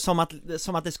liksom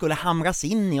som att det skulle hamras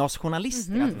in i oss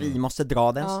journalister att vi måste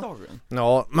dra den storyn.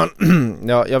 Ja, men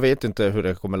jag vet inte hur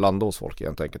det kommer landa hos folk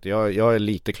egentligen. Jag är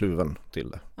lite kluven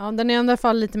till det. Ja, den är i alla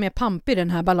fall lite mer pampig, den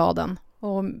här balladen.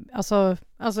 Och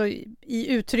alltså i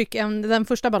uttryck än den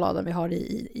första balladen vi har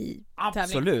i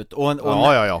absolut. Och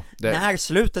när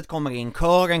slutet kommer in,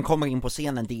 kören kommer in på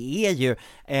scenen, det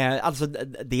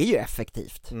är ju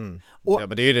effektivt. Och,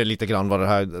 men det är ju lite grann vad den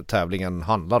här tävlingen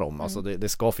handlar om. Alltså det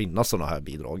ska finnas såna här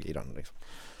bidrag i den liksom.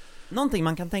 Någonting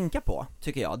man kan tänka på,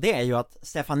 tycker jag, det är ju att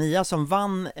Stefania som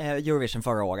vann Eurovision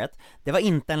förra året, det var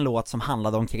inte en låt som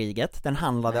handlade om kriget, den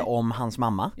handlade om hans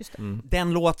mamma. Just det.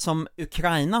 Den låt som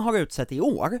Ukraina har utsett i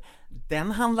år,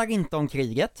 den handlar inte om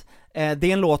kriget, det är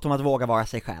en låt om att våga vara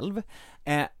sig själv.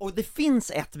 Och det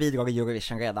finns ett bidrag i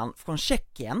Eurovision redan från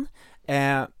Tjeckien,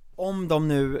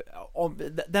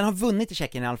 den har vunnit i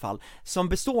Tjeckien i alla fall, som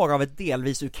består av ett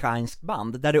delvis ukrainskt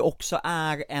band, där det också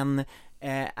är en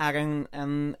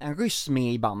ryss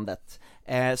med i bandet,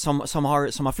 som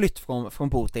har flytt från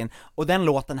Putin, och den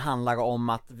låten handlar om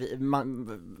att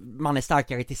man är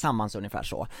starkare tillsammans, ungefär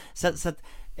så att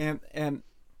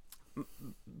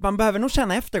man behöver nog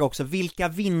känna efter också vilka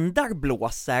vindar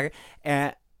blåser.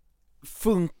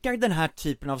 Funkar den här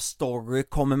typen av story,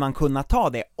 kommer man kunna ta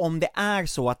det om det är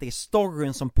så att det är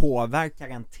storyn som påverkar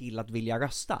en till att vilja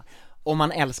rösta. Om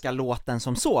man älskar låten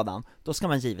som sådan, då ska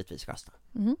man givetvis rösta.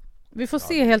 Vi får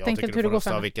se helt enkelt hur det går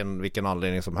fram. Vilken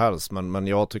anledning som helst, men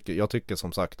jag tycker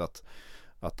som sagt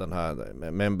att den här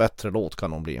med en bättre låt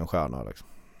kan hon bli en stjärna liksom.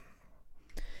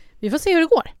 Vi får se hur det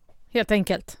går, helt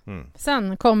enkelt.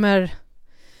 Sen kommer...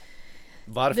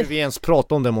 Varför vi ens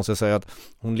pratar om det måste jag säga att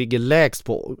hon ligger lägst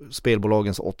på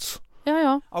spelbolagens odds.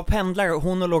 Ja. Och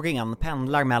hon och Loreen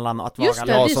pendlar mellan att vara just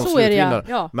det, som så är det,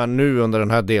 ja. Men nu under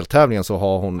den här deltävlingen så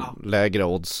har hon lägre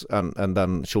odds än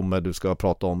den tjomme du ska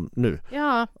prata om nu.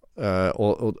 Ja.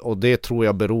 Och det tror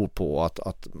jag beror på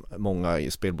att många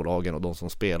i spelbolagen och de som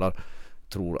spelar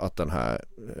tror att den här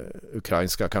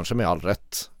ukrainska, kanske med all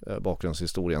rätt,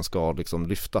 bakgrundshistorien ska liksom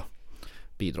lyfta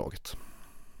bidraget.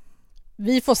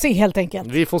 Vi får se helt enkelt.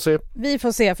 Vi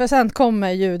får se, för sen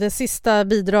kommer ju det sista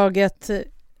bidraget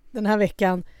den här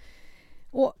veckan.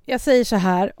 Och jag säger så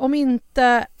här, om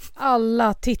inte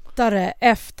alla tittare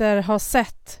efter har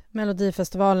sett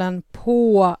Melodifestivalen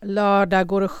på lördag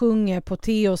går och sjunger på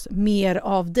Theoz Mer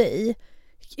av dig,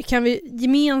 kan vi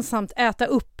gemensamt äta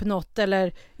upp något,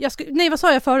 eller vad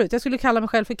sa jag förut? Jag skulle kalla mig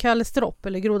själv för Kalle Stropp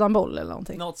eller Grodan Boll eller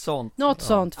någonting. Något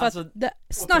sånt. För alltså,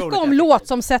 snacka om låt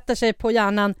som sätter sig på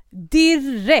hjärnan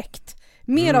direkt.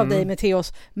 Mer av dig med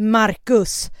Theoz.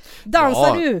 Markus,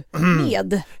 dansar du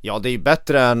med? Ja, det är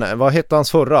bättre än, vad hette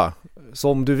hans förra?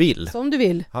 Som du vill.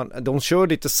 De kör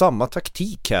lite samma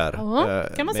taktik här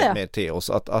kan man säga. Med Theoz,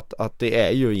 att det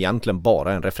är ju egentligen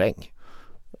bara en refräng.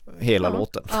 Hela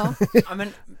låten. Ja, men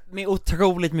med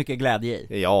otroligt mycket glädje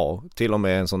i. Ja, till och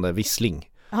med en sån där vissling.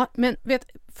 Ja, men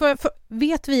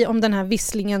vet vi om den här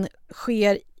visslingen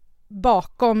sker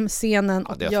bakom scenen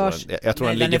och görs? Jag tror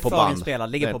den ligger på band.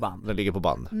 Den ligger på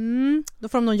band. Då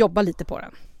får de nog jobba lite på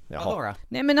den. Jaha.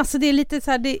 Nej, men alltså det är lite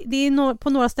så här, det är på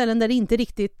några ställen där det inte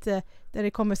riktigt, där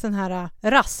det kommer sån här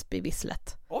rasp i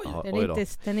visslet.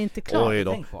 Den är inte klar. Oj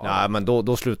då. Nej, men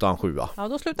då slutar han 7. Ja,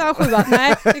 då slutar han 7.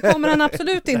 Nej, det kommer han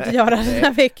absolut inte göra den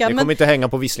här veckan. Det kommer inte hänga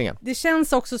på visslingen. Det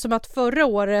känns också som att förra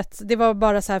året, det var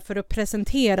bara så här för att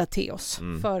presentera Theoz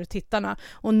för tittarna.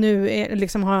 Och nu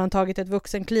har han tagit ett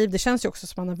vuxenkliv. Det känns ju också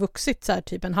som att han har vuxit så här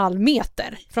typ en halv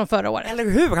meter från förra året. Eller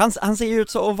hur? Han ser ju ut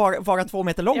så att vara 2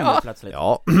 meter lång plötsligt.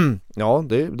 Ja,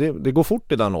 det går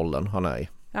fort i den åldern han är i.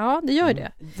 Ja, det gör ju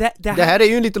det. Det här är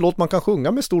ju en liten låt man kan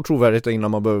sjunga med stor trovärdighet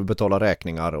innan man behöver betala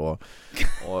räkningar och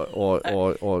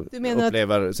du menar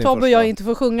upplever att sin Tobbe och jag inte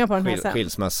får sjunga på den här sen?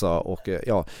 Skilsmässa och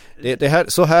det här,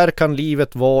 så här kan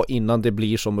livet vara innan det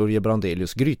blir som Urje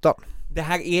Brandelius Grytan. Det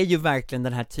här är ju verkligen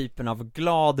den här typen av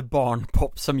glad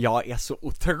barnpop som jag är så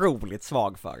otroligt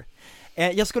svag för.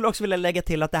 Jag skulle också vilja lägga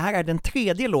till att det här är den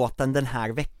 3:e låten den här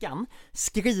veckan,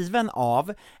 skriven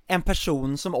av en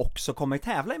person som också kommer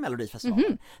tävla i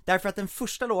Melodifestivalen. Därför att den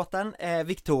första låten,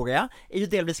 Wictoria, är ju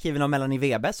delvis skriven av Melanie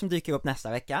Webe som dyker upp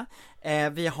nästa vecka.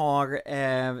 Vi har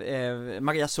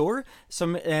Maria Sor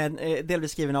som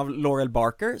delvis skriven av Laurel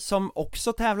Barker som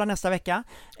också tävlar nästa vecka.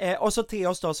 Och så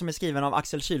Theoz då som är skriven av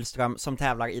Axel Kylström som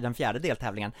tävlar i den 4:e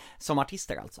deltävlingen som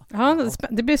artister alltså. Ja,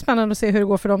 det blir spännande att se hur det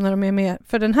går för dem när de är med.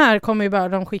 För den här kommer ju bara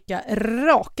de skicka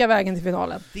raka vägen till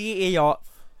finalen. Det är jag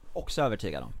också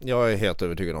övertygad om. Jag är helt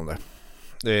övertygad om det.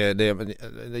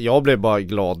 Jag blev bara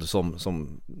glad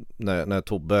som när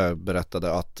Tobbe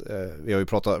berättade att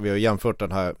vi har jämfört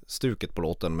den här stuket på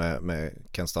låten med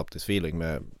Can't Stop This Feeling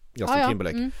med Justin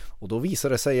Timberlake. Och då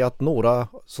visade det sig att några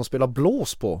som spelar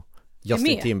blås på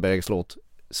Justin Timberlakes låt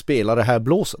spelar det här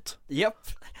blåset. Japp.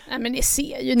 Nej, men ni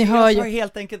ser ju, ni hör ju. Jag har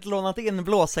helt enkelt lånat in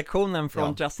blåssektionen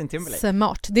från Justin Timberlake.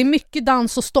 Smart. Det är mycket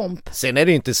dans och stomp. Sen är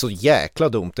det inte så jäkla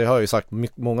dumt, det har jag ju sagt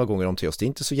många gånger om Theoz. Det är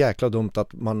inte så jäkla dumt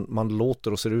att man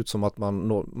låter och ser ut som att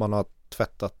man har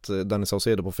tvättat Dennis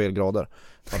Saucedo på fel grader.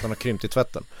 Att han har krympt i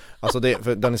tvätten. Alltså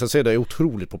för Dennis Saucedo är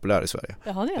otroligt populär i Sverige.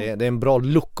 Jaha, det är en bra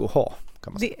look att ha.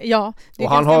 kan man säga. Det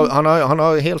och han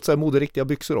har helt så här moderiktiga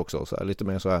byxor också, så här, lite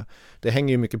mer så här. Det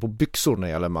hänger ju mycket på byxor när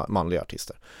det gäller manliga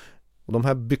artister. Och de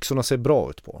här byxorna ser bra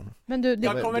ut på honom. Men du,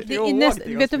 vet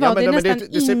du vad, det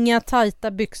är nästan inga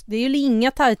tajta byxor. Det är ju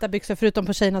inga tajta byxor förutom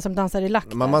på tjejerna som dansar i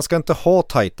lack. Men man ska inte ha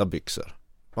tajta byxor.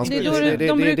 Det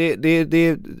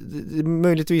är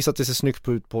möjligtvis att det ser snyggt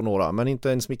ut på några, men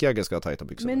inte en Mick Jagger ska ha tajta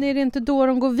byxor. Men är det inte då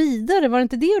de går vidare? Var det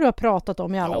inte det du har pratat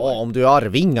om i alla år? Ja, om du är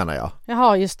Arvingarna, ja.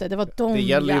 Jaha, just det var de. Det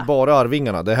gäller ju bara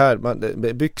Arvingarna. Det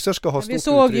här, byxor ska ha stort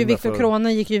utrymme. Vi såg ju Victor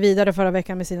Kronen gick ju vidare förra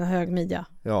veckan med sina högmidja.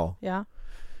 Ja.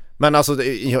 Men alltså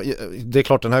det är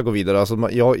klart den här går vidare. Alltså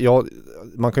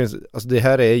man kan ju, alltså det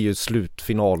här är ju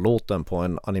slutfinallåten på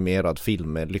en animerad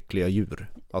film med lyckliga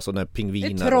djur. Alltså när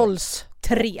pingviner. Trolls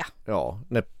 3. Ja,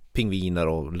 när pingviner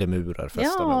och lemurer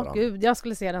festar med varandra. Ja, gud, jag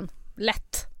skulle se den.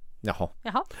 Lätt. Jaha.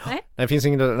 Nej. Nej, det finns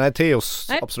ingen. Nej,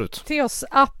 Theoz, absolut. Theoz,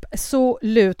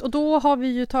 absolut. Och då har vi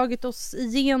ju tagit oss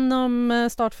igenom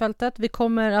startfältet. Vi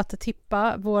kommer att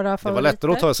tippa våra favoriter. Det var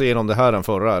lättare att ta sig igenom det här än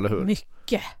förra, eller hur?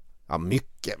 Mycket. Ja,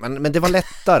 mycket. Men det var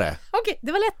lättare. Okej,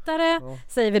 det var lättare,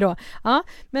 säger vi då. Ja,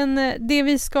 men det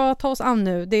vi ska ta oss an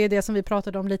nu, det är det som vi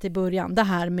pratade om lite i början. Det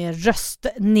här med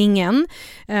röstningen.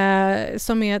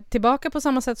 Som är tillbaka på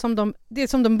samma sätt som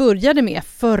de började med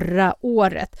förra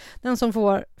året. Den som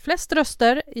får flest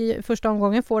röster i första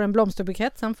omgången får en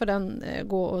blomsterbukett. Sen får den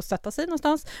gå och sätta sig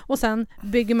någonstans. Och sen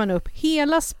bygger man upp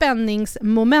hela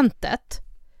spänningsmomentet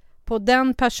på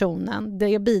den personen,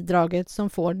 det bidraget som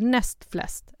får näst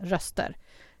flest röster.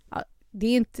 Ja,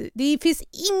 det finns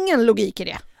ingen logik i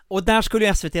det. Och där skulle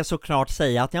ju SVT såklart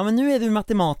säga att men nu är det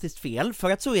matematiskt fel,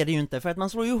 för att så är det ju inte, för att man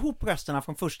slår ju ihop rösterna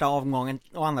från första omgången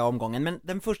och andra omgången, men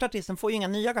den första artisten får ju inga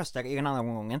nya röster i den andra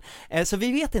omgången, så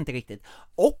vi vet inte riktigt.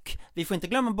 Och vi får inte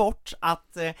glömma bort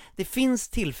att det finns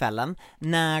tillfällen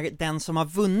när den som har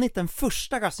vunnit den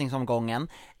första röstningsomgången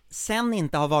sen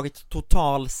inte har varit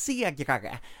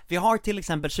totalsegrare. Vi har till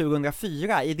exempel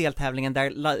 2004 i deltävlingen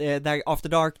där After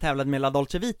Dark tävlade med La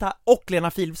Dolce Vita och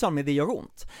Lena Philipsson med Det gör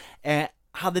ont.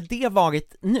 Hade det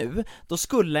varit nu, då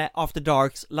skulle After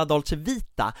Darks La Dolce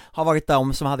Vita ha varit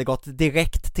de som hade gått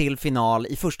direkt till final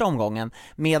i första omgången,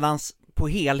 medans på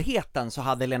helheten så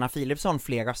hade Lena Philipsson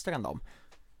fler röster än dem.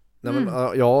 Nej, men,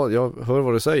 ja, jag hör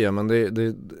vad du säger, men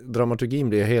dramaturgin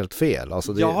blir helt fel.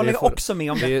 Alltså jag håller också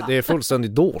med om detta. Det är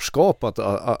fullständigt dårskap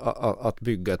att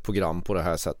bygga ett program på det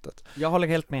här sättet. Jag håller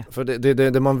helt med. För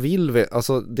det man vill,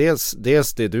 alltså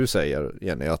dels det du säger,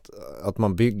 Jenny, att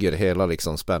man bygger hela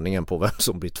liksom spänningen på vem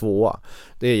som blir tvåa.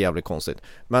 Det är jävligt konstigt.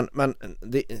 Men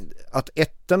att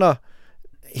ettorna,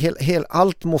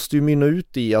 allt måste ju mynna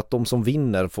ut i att de som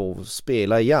vinner får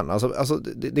spela igen. Alltså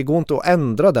det går inte att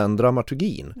ändra den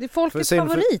dramaturgin. Det är folkets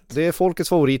favorit. Det är folkets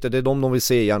favoriter, det är de vill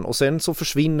se igen. Och sen så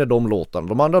försvinner de låtarna.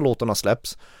 De andra låtarna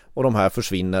släpps och de här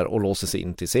försvinner och låses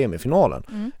in till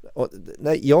semifinalen. Och,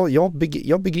 nej,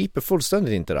 jag begriper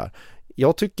fullständigt inte det här.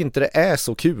 Jag tycker inte det är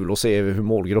så kul att se hur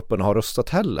målgruppen har röstat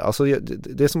heller. Alltså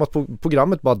det är som att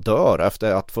programmet bara dör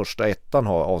efter att första ettan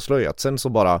har avslöjat. Sen så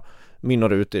bara mynnar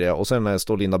ut i det, och sen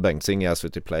står Linda Bengtzing i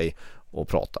SVT Play och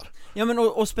pratar. Ja, men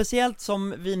och speciellt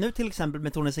som vi nu till exempel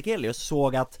med Tone Sekelius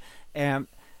såg att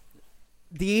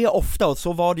det är ofta, och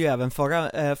så var det ju även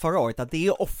förra året, att det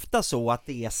är ofta så att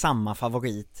det är samma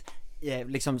favorit,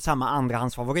 liksom samma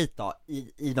andrahandsfavorit då,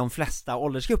 i de flesta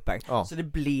åldersgrupper. Ja. Så det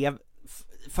blev,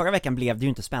 förra veckan blev det ju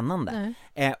inte spännande.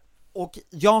 Och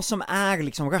jag som är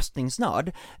liksom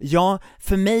röstningsnörd,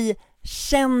 för mig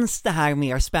känns det här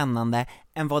mer spännande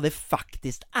än vad det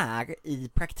faktiskt är i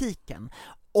praktiken.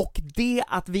 Och det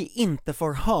att vi inte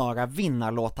får höra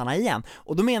vinnarlåtarna igen.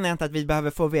 Och då menar jag inte att vi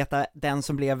behöver få veta den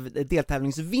som blev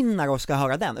deltävlingsvinnare och ska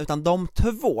höra den, utan de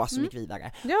två som gick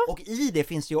vidare. Ja. Och i det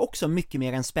finns det ju också mycket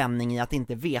mer en spänning i att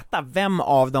inte veta vem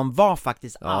av dem var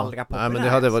faktiskt allra populärast. Nej,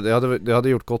 men det hade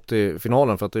gjort gott i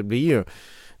finalen, för att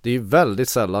det är ju väldigt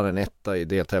sällan en etta i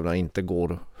deltävlingar inte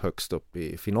går högst upp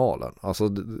i finalen. Alltså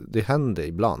det händer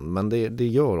ibland, men det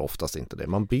gör oftast inte det.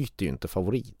 Man byter ju inte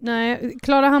favorit. Nej,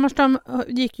 Klara Hammarström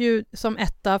gick ju som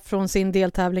etta från sin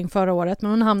deltävling förra året,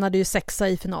 men hon hamnade ju 6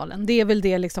 i finalen. Det är väl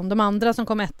det liksom. De andra som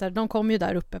kom ettor, de kom ju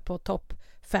där uppe på topp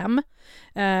 5.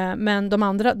 Men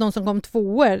de som kom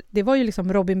 2, det var ju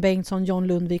liksom Robin Bengtsson, John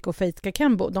Lundvik och Faith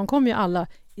Kakembo. De kom ju alla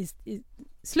i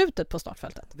slutet på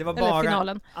startfältet. Det var bara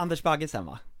finalen. Anders Bagge sen,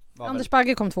 va? Anders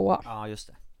Bagge kom 2. Ja, just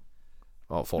det.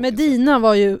 Ja, Medina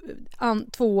var ju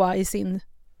 2 i sin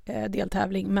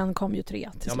deltävling, men kom ju 3.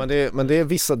 Ja, men det är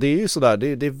vissa, det är ju sådär,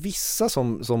 det är vissa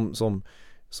som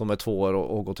är 2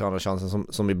 och går till andra chansen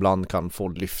som ibland kan få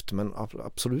lyft, men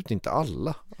absolut inte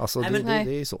alla. Alltså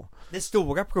det är så. Det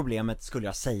stora problemet skulle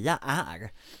jag säga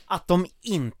är att de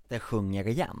inte inte sjunger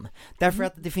igen. Därför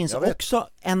att det finns också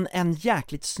en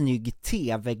jäkligt snygg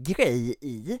tv-grej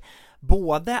i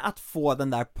både att få den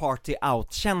där party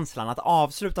out-känslan, att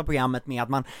avsluta programmet med att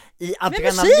man i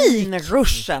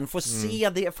adrenalinruschen får se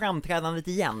det framträdandet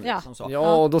igen. Liksom så.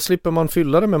 Ja, då slipper man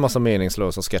fylla det med massa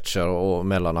meningslösa sketcher och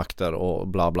mellanakter och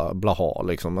bla bla blaha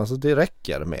liksom. Alltså det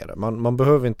räcker med det. Man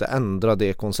behöver inte ändra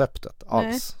det konceptet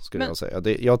alls, skulle jag säga.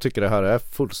 Jag tycker det här är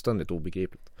fullständigt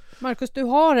obegripligt. Markus, du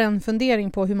har en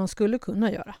fundering på hur man skulle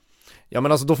kunna göra. Ja,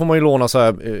 men alltså då får man ju låna så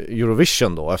här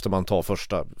Eurovision då efter man tar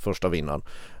första vinnaren.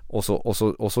 Och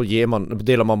så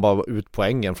delar man bara ut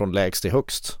poängen från lägst till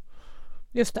högst.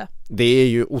 Just det. Det är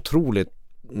ju otroligt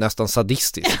nästan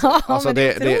sadistiskt. Ja, alltså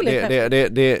det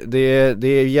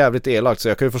är jävligt elakt, så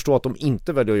jag kan ju förstå att de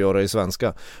inte väljer att göra det i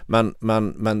svenska.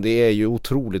 Men det är ju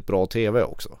otroligt bra tv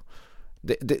också.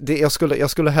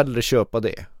 Jag skulle hellre köpa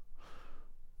det.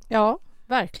 Ja,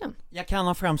 verkligen. Jag kan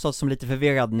ha framstått som lite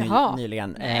förvirrad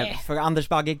nyligen. För Anders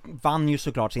Bagge vann ju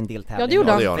såklart sin deltävling. Ja, det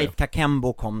gjorde han. Faith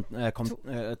Kakembo kom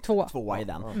tvåa i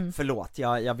den. Förlåt,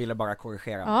 jag ville bara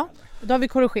korrigera. Ja, då har vi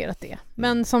korrigerat det.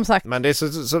 Men som sagt... Men det är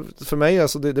så för mig,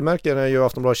 alltså det märker jag när jag gör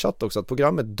Aftonbladet chatt också, att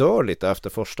programmet dör lite efter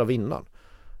första vinnaren.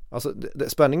 Alltså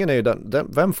spänningen är ju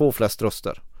den vem får flest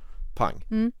röster?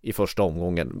 Pang, i första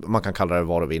omgången. Man kan kalla det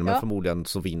vad du vill, men förmodligen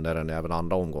så vinner den även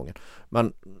andra omgången.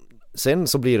 Men sen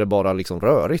så blir det bara liksom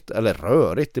rörigt,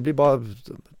 det blir bara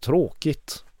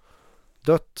tråkigt.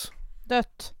 Dött.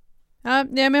 Ja,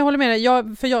 men jag håller med dig.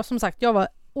 Jag var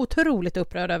otroligt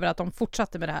upprörd över att de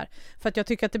fortsatte med det här. För att jag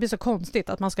tycker att det blir så konstigt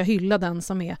att man ska hylla den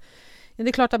som är... Det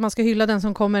är klart att man ska hylla den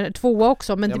som kommer tvåa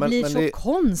också, men det blir så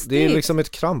konstigt. Det är liksom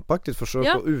ett krampaktigt försök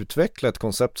att utveckla ett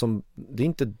koncept som, det är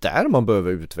inte där man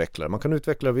behöver utveckla det. Man kan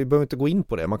utveckla, vi behöver inte gå in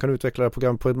på det. Man kan utveckla det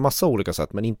program på en massa olika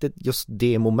sätt, men inte just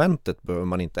det momentet behöver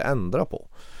man inte ändra på.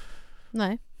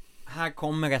 Nej. Här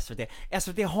kommer SVT.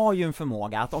 SVT har ju en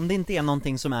förmåga att om det inte är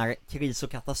någonting som är kris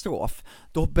och katastrof,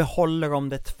 då behåller de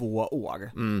det 2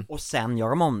 år och sen gör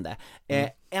de om det.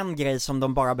 En grej som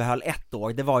de bara behöll 1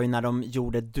 år, det var ju när de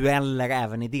gjorde dueller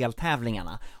även i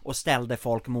deltävlingarna och ställde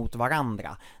folk mot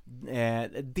varandra.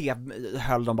 Det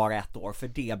höll de bara 1 år, för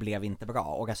det blev inte bra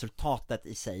och resultatet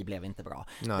i sig blev inte bra.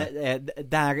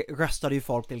 Där röstade ju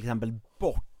folk till exempel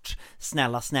bort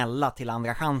snälla till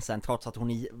andra chansen, trots att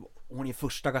hon i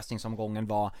första röstningsomgången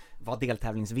var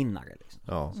deltävlingsvinnare liksom.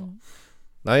 Ja.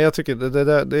 Nej, jag tycker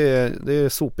det är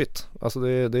sopigt. Alltså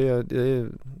det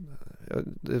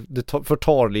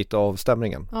förtar lite av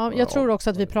stämningen. Ja, jag tror också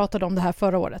att vi pratade om det här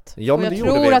förra året. Ja, men jag det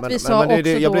tror gjorde vi. Att vi sa också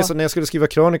jag blev så, när jag skulle skriva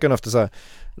krönikan efter så här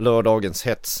lördagens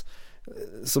hets,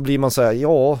 så blir man så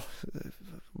här,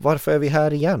 varför är vi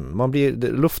här igen?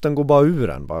 Luften går bara ur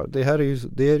en. Det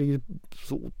är ju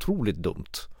så otroligt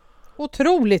dumt.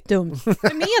 Otroligt dumt.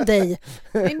 Jag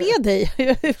är med dig.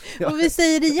 Och vi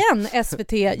säger det igen,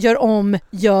 SVT, gör om,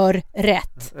 gör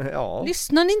rätt. Ja.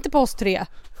 Lyssnar ni inte på oss 3?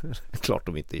 Klart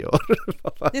de inte gör.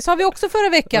 Det sa vi också förra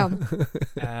veckan.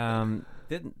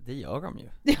 Det gör de ju.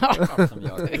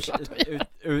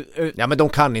 Ja, men de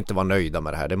kan inte vara nöjda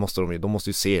med det här. De måste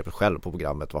ju se själv på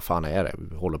programmet. Vad fan är det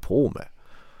vi håller på med?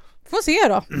 Får se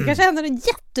då. Det kanske händer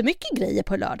jättemycket grejer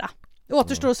på lördag. Det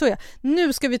återstår så.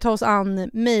 Nu ska vi ta oss an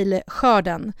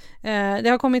mejlskörden. Det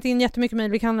har kommit in jättemycket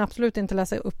mejl. Vi kan absolut inte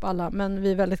läsa upp alla, men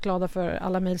vi är väldigt glada för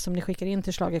alla mejl som ni skickar in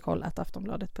till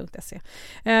schlagerkoll@aftonbladet.se.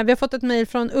 Vi har fått ett mejl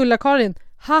från Ulla-Karin.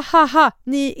 Ha,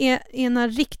 ni är ena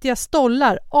riktiga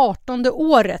stollar, 18:e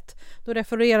året. Då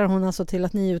refererar hon alltså till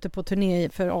att ni är ute på turné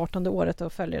för 18:e året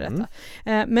och följer detta.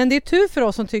 Men det är tur för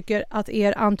oss som tycker att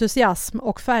er entusiasm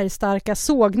och färgstarka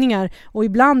sågningar och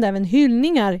ibland även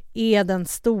hyllningar är den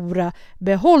stora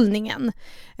behållningen.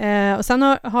 Och sen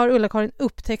har Ulla-Karin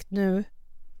upptäckt nu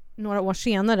några år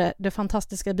senare det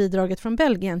fantastiska bidraget från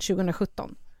Belgien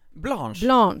 2017. Blanche.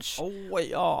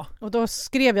 Ja. Och då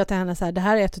skrev jag till henne så här: det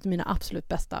här är ett av mina absolut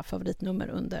bästa favoritnummer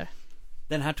under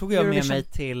Den här tog jag med mig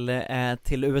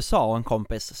till USA och en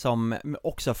kompis som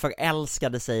också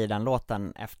förälskade sig i den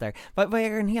låten efter, vad är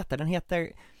det den heter? Den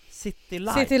heter City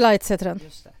Lights. City Lights heter den.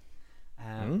 Just det.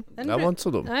 Det var inte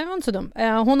så dum. Nej, det var inte så dum.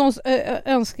 Hon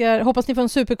hoppas ni får en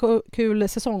superkul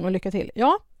säsong och lycka till.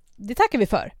 Ja, det tackar vi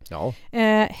för. Ja.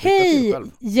 Hej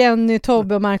Jenny,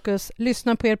 Tobbe och Markus.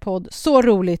 Lyssna på er podd. Så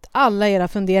roligt. Alla era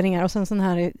funderingar. Och sen sån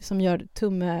här som gör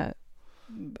tumme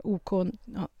OK.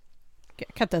 Ja.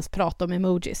 Jag kan inte ens prata om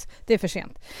emojis. Det är för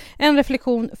sent. En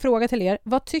fråga till er.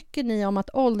 Vad tycker ni om att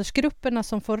åldersgrupperna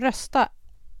som får rösta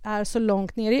är så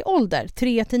långt ner i ålder?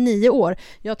 3-9 år.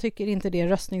 Jag tycker inte det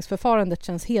röstningsförfarandet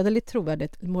känns hederligt,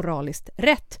 trovärdigt, moraliskt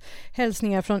rätt.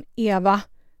 Hälsningar från Eva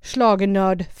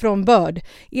schlagernörd från Börd.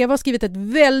 Eva har skrivit ett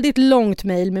väldigt långt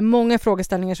mejl med många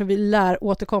frågeställningar, så vi lär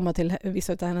återkomma till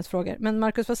vissa av hennes frågor. Men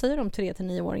Markus, vad säger du om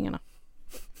 3-9-åringarna?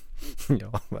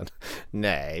 Ja, men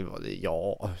nej,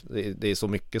 det är så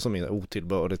mycket som är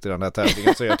otillbörligt i den här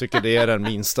tävlingen, så jag tycker det är det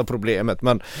minsta problemet.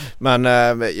 Men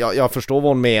jag förstår vad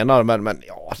hon menar, men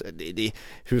ja,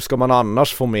 hur ska man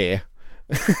annars få med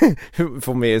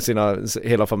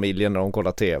hela familjen när de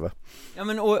kollar tv? Ja,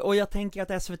 men och jag tänker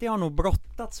att SVT har nog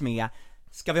brottats med,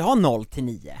 ska vi ha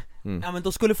 0-9? Ja, men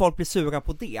då skulle folk bli sura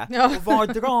på det. Ja. Och var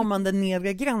drar man den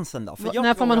nedre gränsen då? För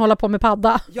när får man hålla på med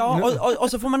padda? Ja,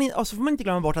 och så får man inte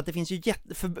glömma bort att det finns ju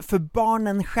för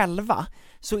barnen själva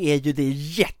så är ju det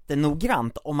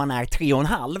jättenoggrant om man är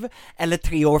 3,5 eller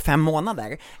 3 år 5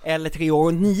 månader eller 3 år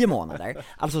och 9 månader.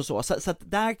 Alltså så att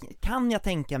där kan jag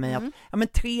tänka mig att ja, men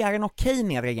 3 är en okej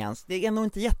nedre gräns. Det är nog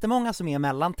inte jättemånga som är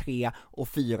mellan 3 och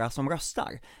 4 som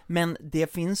röstar. Men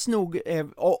det finns nog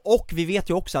och vi vet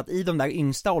ju också att i de där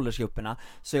yngsta åldersgrupperna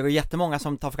så är det jättemånga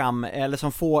som tar fram eller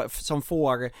som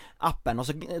får appen och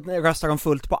så röstar de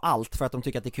fullt på allt för att de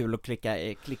tycker att det är kul att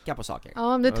klicka på saker.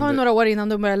 Ja, det tar några år innan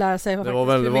de börjar lära sig hur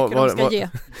mycket de ska ge.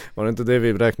 Var det inte det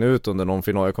vi räknade ut under någon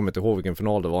final? Jag kommer inte ihåg vilken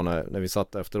final det var när vi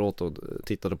satt efteråt och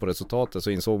tittade på resultatet,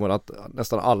 så insåg man att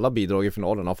nästan alla bidrag i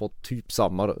finalen har fått typ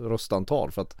samma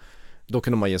röstantal, för att då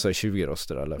kunde man ge sig 20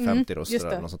 röster eller 50 röster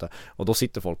eller något sånt där. Och då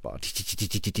sitter folk bara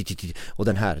och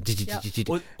den här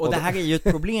och det här är ju ett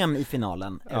problem i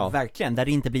finalen, verkligen, där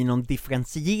det inte blir någon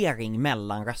differentiering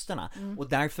mellan rösterna. Och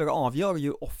därför avgör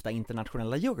ju ofta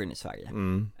internationella juryn i Sverige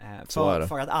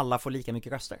för att alla får lika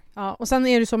mycket röster. Ja, och sen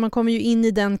är det så, man kommer ju in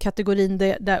i den kategorin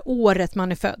där året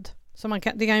man är född. Så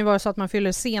det kan ju vara så att man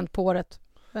fyller sent på året,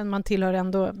 men man tillhör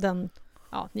ändå den.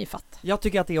 Ja, ni fattar. Jag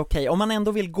tycker att det är okej. Om man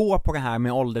ändå vill gå på det här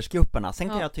med åldersgrupperna. Sen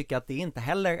kan jag tycka att det inte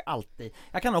heller alltid.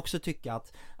 Jag kan också tycka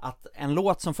att en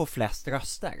låt som får flest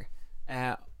röster,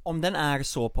 om den är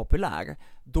så populär,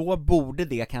 då borde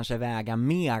det kanske väga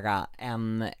mera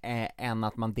än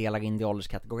att man delar in det i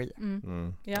ålderskategorier.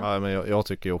 Ja, men jag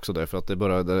tycker ju också det, för att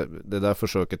det där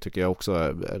försöket tycker jag också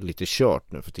är lite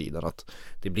kört nu för tiden, att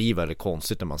det blir väldigt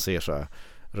konstigt när man ser så här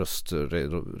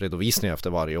röstredovisningar efter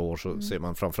varje år, så ser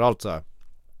man framförallt så här,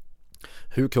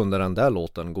 hur kunde den där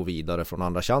låten gå vidare från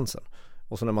andra chansen?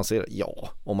 Och så när man ser,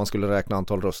 om man skulle räkna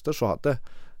antal röster så hade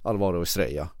Alvaro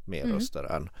Estrella mer röster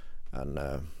än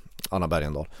Anna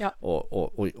Bergendahl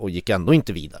och gick ändå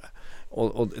inte vidare.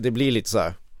 Och det blir lite så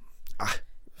här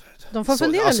de får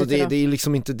fundera alltså lite det är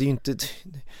liksom inte, det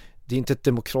är inte ett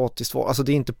demokratiskt val, alltså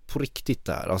det är inte på riktigt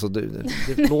där, alltså det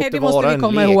låter vara en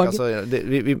lek, alltså,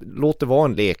 vi låt det vara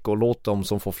en lek och låt de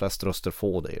som får flest röster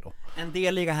få det då. En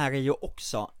del i det här är ju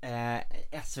också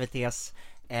SVT:s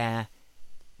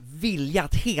vilja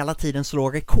att hela tiden slå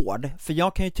rekord, för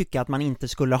jag kan ju tycka att man inte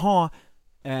skulle ha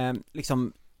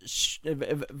liksom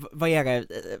vad är det,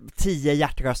 10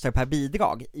 hjärtröster per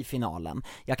bidrag i finalen.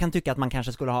 Jag kan tycka att man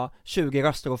kanske skulle ha 20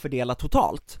 röster att fördela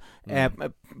totalt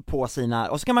på sina,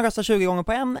 och så kan man rösta 20 gånger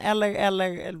på en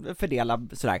eller fördela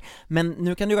sådär. Men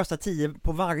nu kan du rösta 10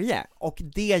 på varje, och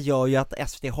det gör ju att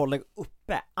SVT håller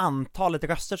uppe antalet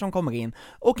röster som kommer in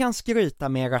och kan skryta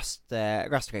med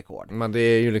röstrekord. Men det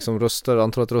är ju liksom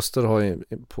antalet röster har ju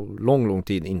på lång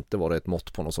tid inte varit ett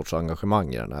mått på någon sorts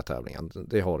engagemang i den här tävlingen.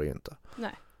 Det har det ju inte.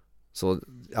 Nej. Så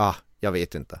jag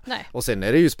vet inte. Nej. Och sen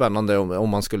är det ju spännande om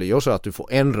man skulle göra så att du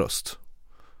får en röst.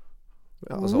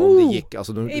 Alltså om det gick,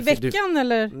 alltså i veckan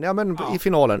eller? Ja, men i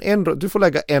finalen du får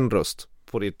lägga en röst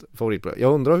på ditt favoritprogram.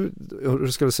 Jag undrar hur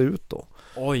det skulle se ut då.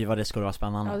 Oj, vad det skulle vara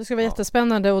spännande. Ja, det skulle vara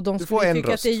jättespännande, och de skulle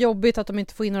tycka att det är jobbigt att de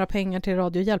inte får in några pengar till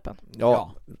Radiohjälpen.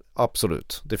 Ja,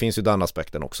 absolut. Det finns ju den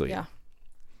aspekten också i. Ja.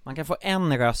 Man kan få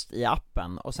en röst i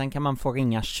appen och sen kan man få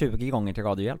ringa 20 gånger till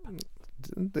Radiohjälpen.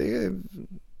 Det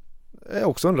är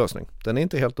också en lösning. Den är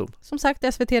inte helt dum. Som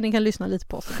sagt, SVT, ni kan lyssna lite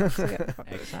på oss.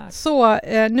 Så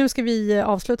nu ska vi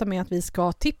avsluta med att vi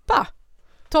ska tippa.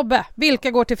 Tobbe,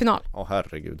 vilka går till final?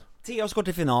 Herregud. Theoz går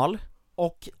till final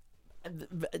och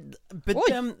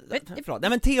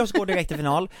Theoz går direkt till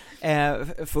final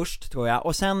först, tror jag.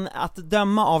 Och sen att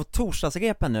döma av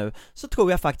torsdagsrepen nu, så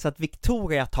tror jag faktiskt att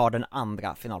Wictoria tar den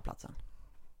andra finalplatsen.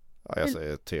 Ja, jag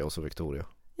säger Theoz och Wictoria.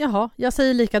 Jaha, jag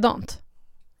säger likadant.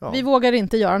 Ja. Vi vågar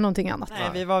inte göra någonting annat. Nej,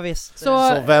 vi var visst.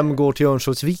 Så vem går till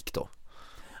Örnsköldsvik då?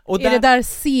 Och är det där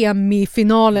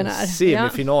semifinalen är?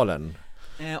 Semifinalen.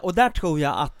 Och där tror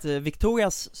jag att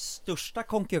Victorias största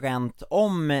konkurrent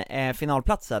om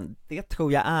finalplatsen, det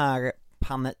tror jag är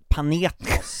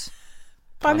Panetoz.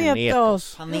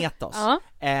 Panetoz. Ja.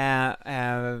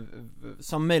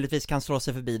 Som möjligtvis kan slå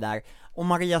sig förbi där. Och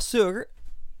Maria Sur,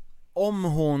 om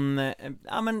hon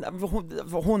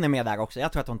är med där också.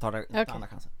 Jag tror att hon tar andra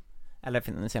chansen. Eller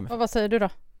semifinal. Och vad säger du då?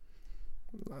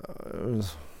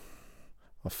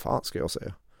 Vad fan ska jag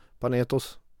säga?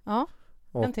 Panetoz. Ja,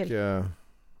 en till.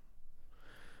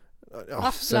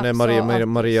 Sen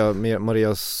är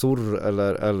Maria Sur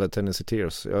eller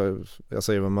Theoz. Jag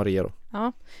säger väl Maria då.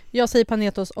 Ja, jag säger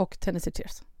Panetoz och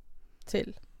Theoz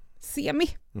till semi.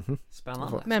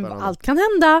 Spännande. Men allt kan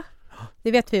hända.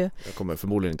 Det vet vi ju. Jag kommer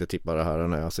förmodligen inte tippa det här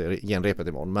när jag ser genrepet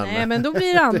imorgon. Nej, men då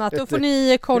blir det annat. Då får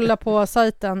ni kolla på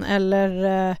sajten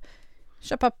eller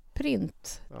köpa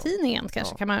printtidningen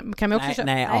kanske. Kan man också köpa?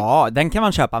 Nej, ja, den kan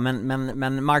man köpa,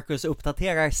 men Markus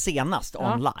uppdaterar senast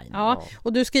online. Ja,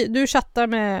 och du chattar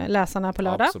med läsarna på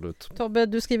lördag. Absolut. Tobbe,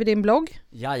 du skriver din blogg.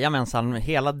 Jajamensan,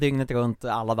 hela dygnet runt,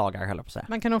 alla dagar höll jag på att säga.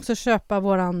 Man kan också köpa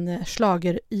våran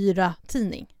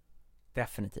schlageryra-tidning.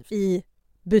 Definitivt. I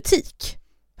butik.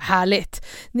 Härligt.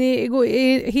 Ni går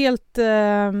helt... det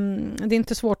är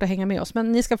inte svårt att hänga med oss,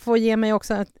 men ni ska få ge mig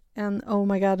också en oh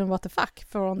my god and what the fuck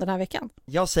från den här veckan.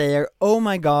 Jag säger oh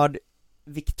my god,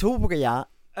 Wictoria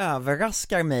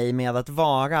överraskar mig med att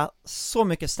vara så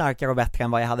mycket starkare och bättre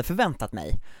än vad jag hade förväntat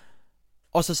mig.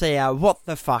 Och så säger jag what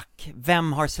the fuck,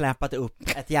 vem har släpat upp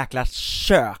ett jäkla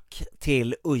kök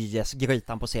till Ujes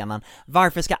grytan på scenen?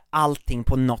 Varför ska allting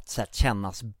på något sätt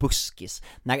kännas buskis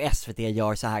när SVT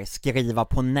gör så här skriva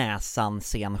på näsan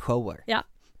scenshower? Ja,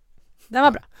 det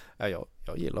var bra. Ja,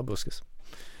 jag gillar buskis.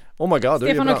 Oh my god.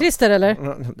 Stefan och Christer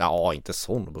eller? Ja, inte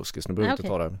sån buskis, nu behöver inte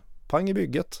ta det. Pang i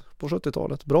bygget på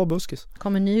 70-talet, bra buskis.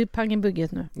 Kommer ny pang i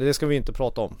bygget nu? Det ska vi inte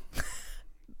prata om.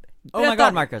 Oh my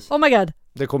god, Marcus. Oh my god.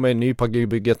 Det kommer en ny pang i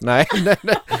bygget.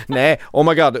 Nej. Oh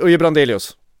my god, Uje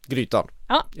Brandelius, grytan.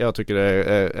 Ja. Jag tycker det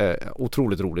är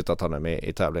otroligt roligt att han är med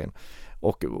i tävlingen.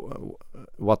 Och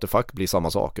what the fuck blir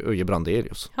samma sak, Uje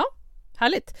Brandelius. Ja,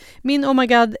 härligt. Min oh my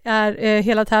god är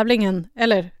hela tävlingen,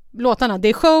 eller låtarna. Det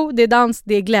är show, det är dans,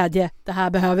 det är glädje. Det här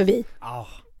behöver vi.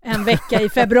 En vecka i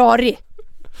februari.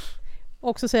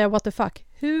 Och så säger jag what the fuck.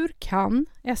 Hur kan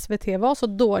SVT vara så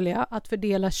dåliga att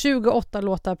fördela 28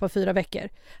 låtar på 4 veckor?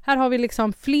 Här har vi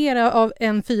liksom flera av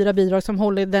 4 bidrag som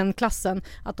håller den klassen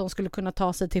att de skulle kunna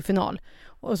ta sig till final.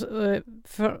 Och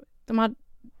för de här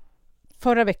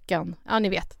förra veckan, ja ni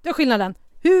vet, det är skillnaden.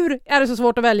 Hur är det så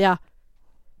svårt att välja?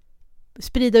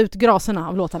 Sprida ut graserna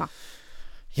av låtarna.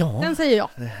 Ja. Den säger jag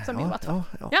som min vatt.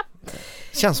 Ja.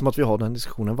 Känns som att vi har den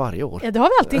diskussionen varje år. Ja, det har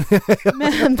vi alltid.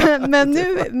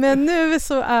 men nu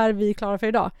så är vi klara för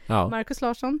idag. Ja. Markus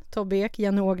Larsson, Tobbe Ek,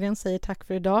 Jenny Ågren säger tack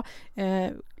för idag.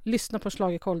 Lyssna på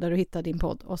Schlagerkoll där du hittar din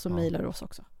podd och så mejlar du oss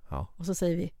också. Ja. Och så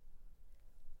säger vi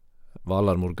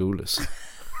Vallar Morgulus.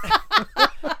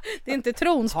 Det är inte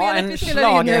tronspelet vi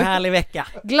spelar in nu. Ha en härlig vecka.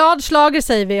 Glad schlager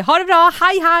säger vi. Ha det bra.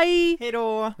 Hej hej. Hej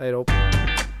då. Hej då.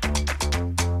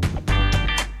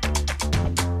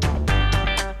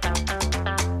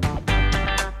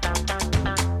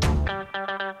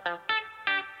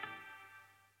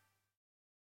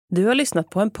 Du har lyssnat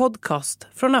på en podcast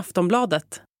från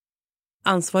Aftonbladet.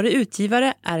 Ansvarig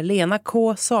utgivare är Lena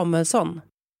K. Samuelsson.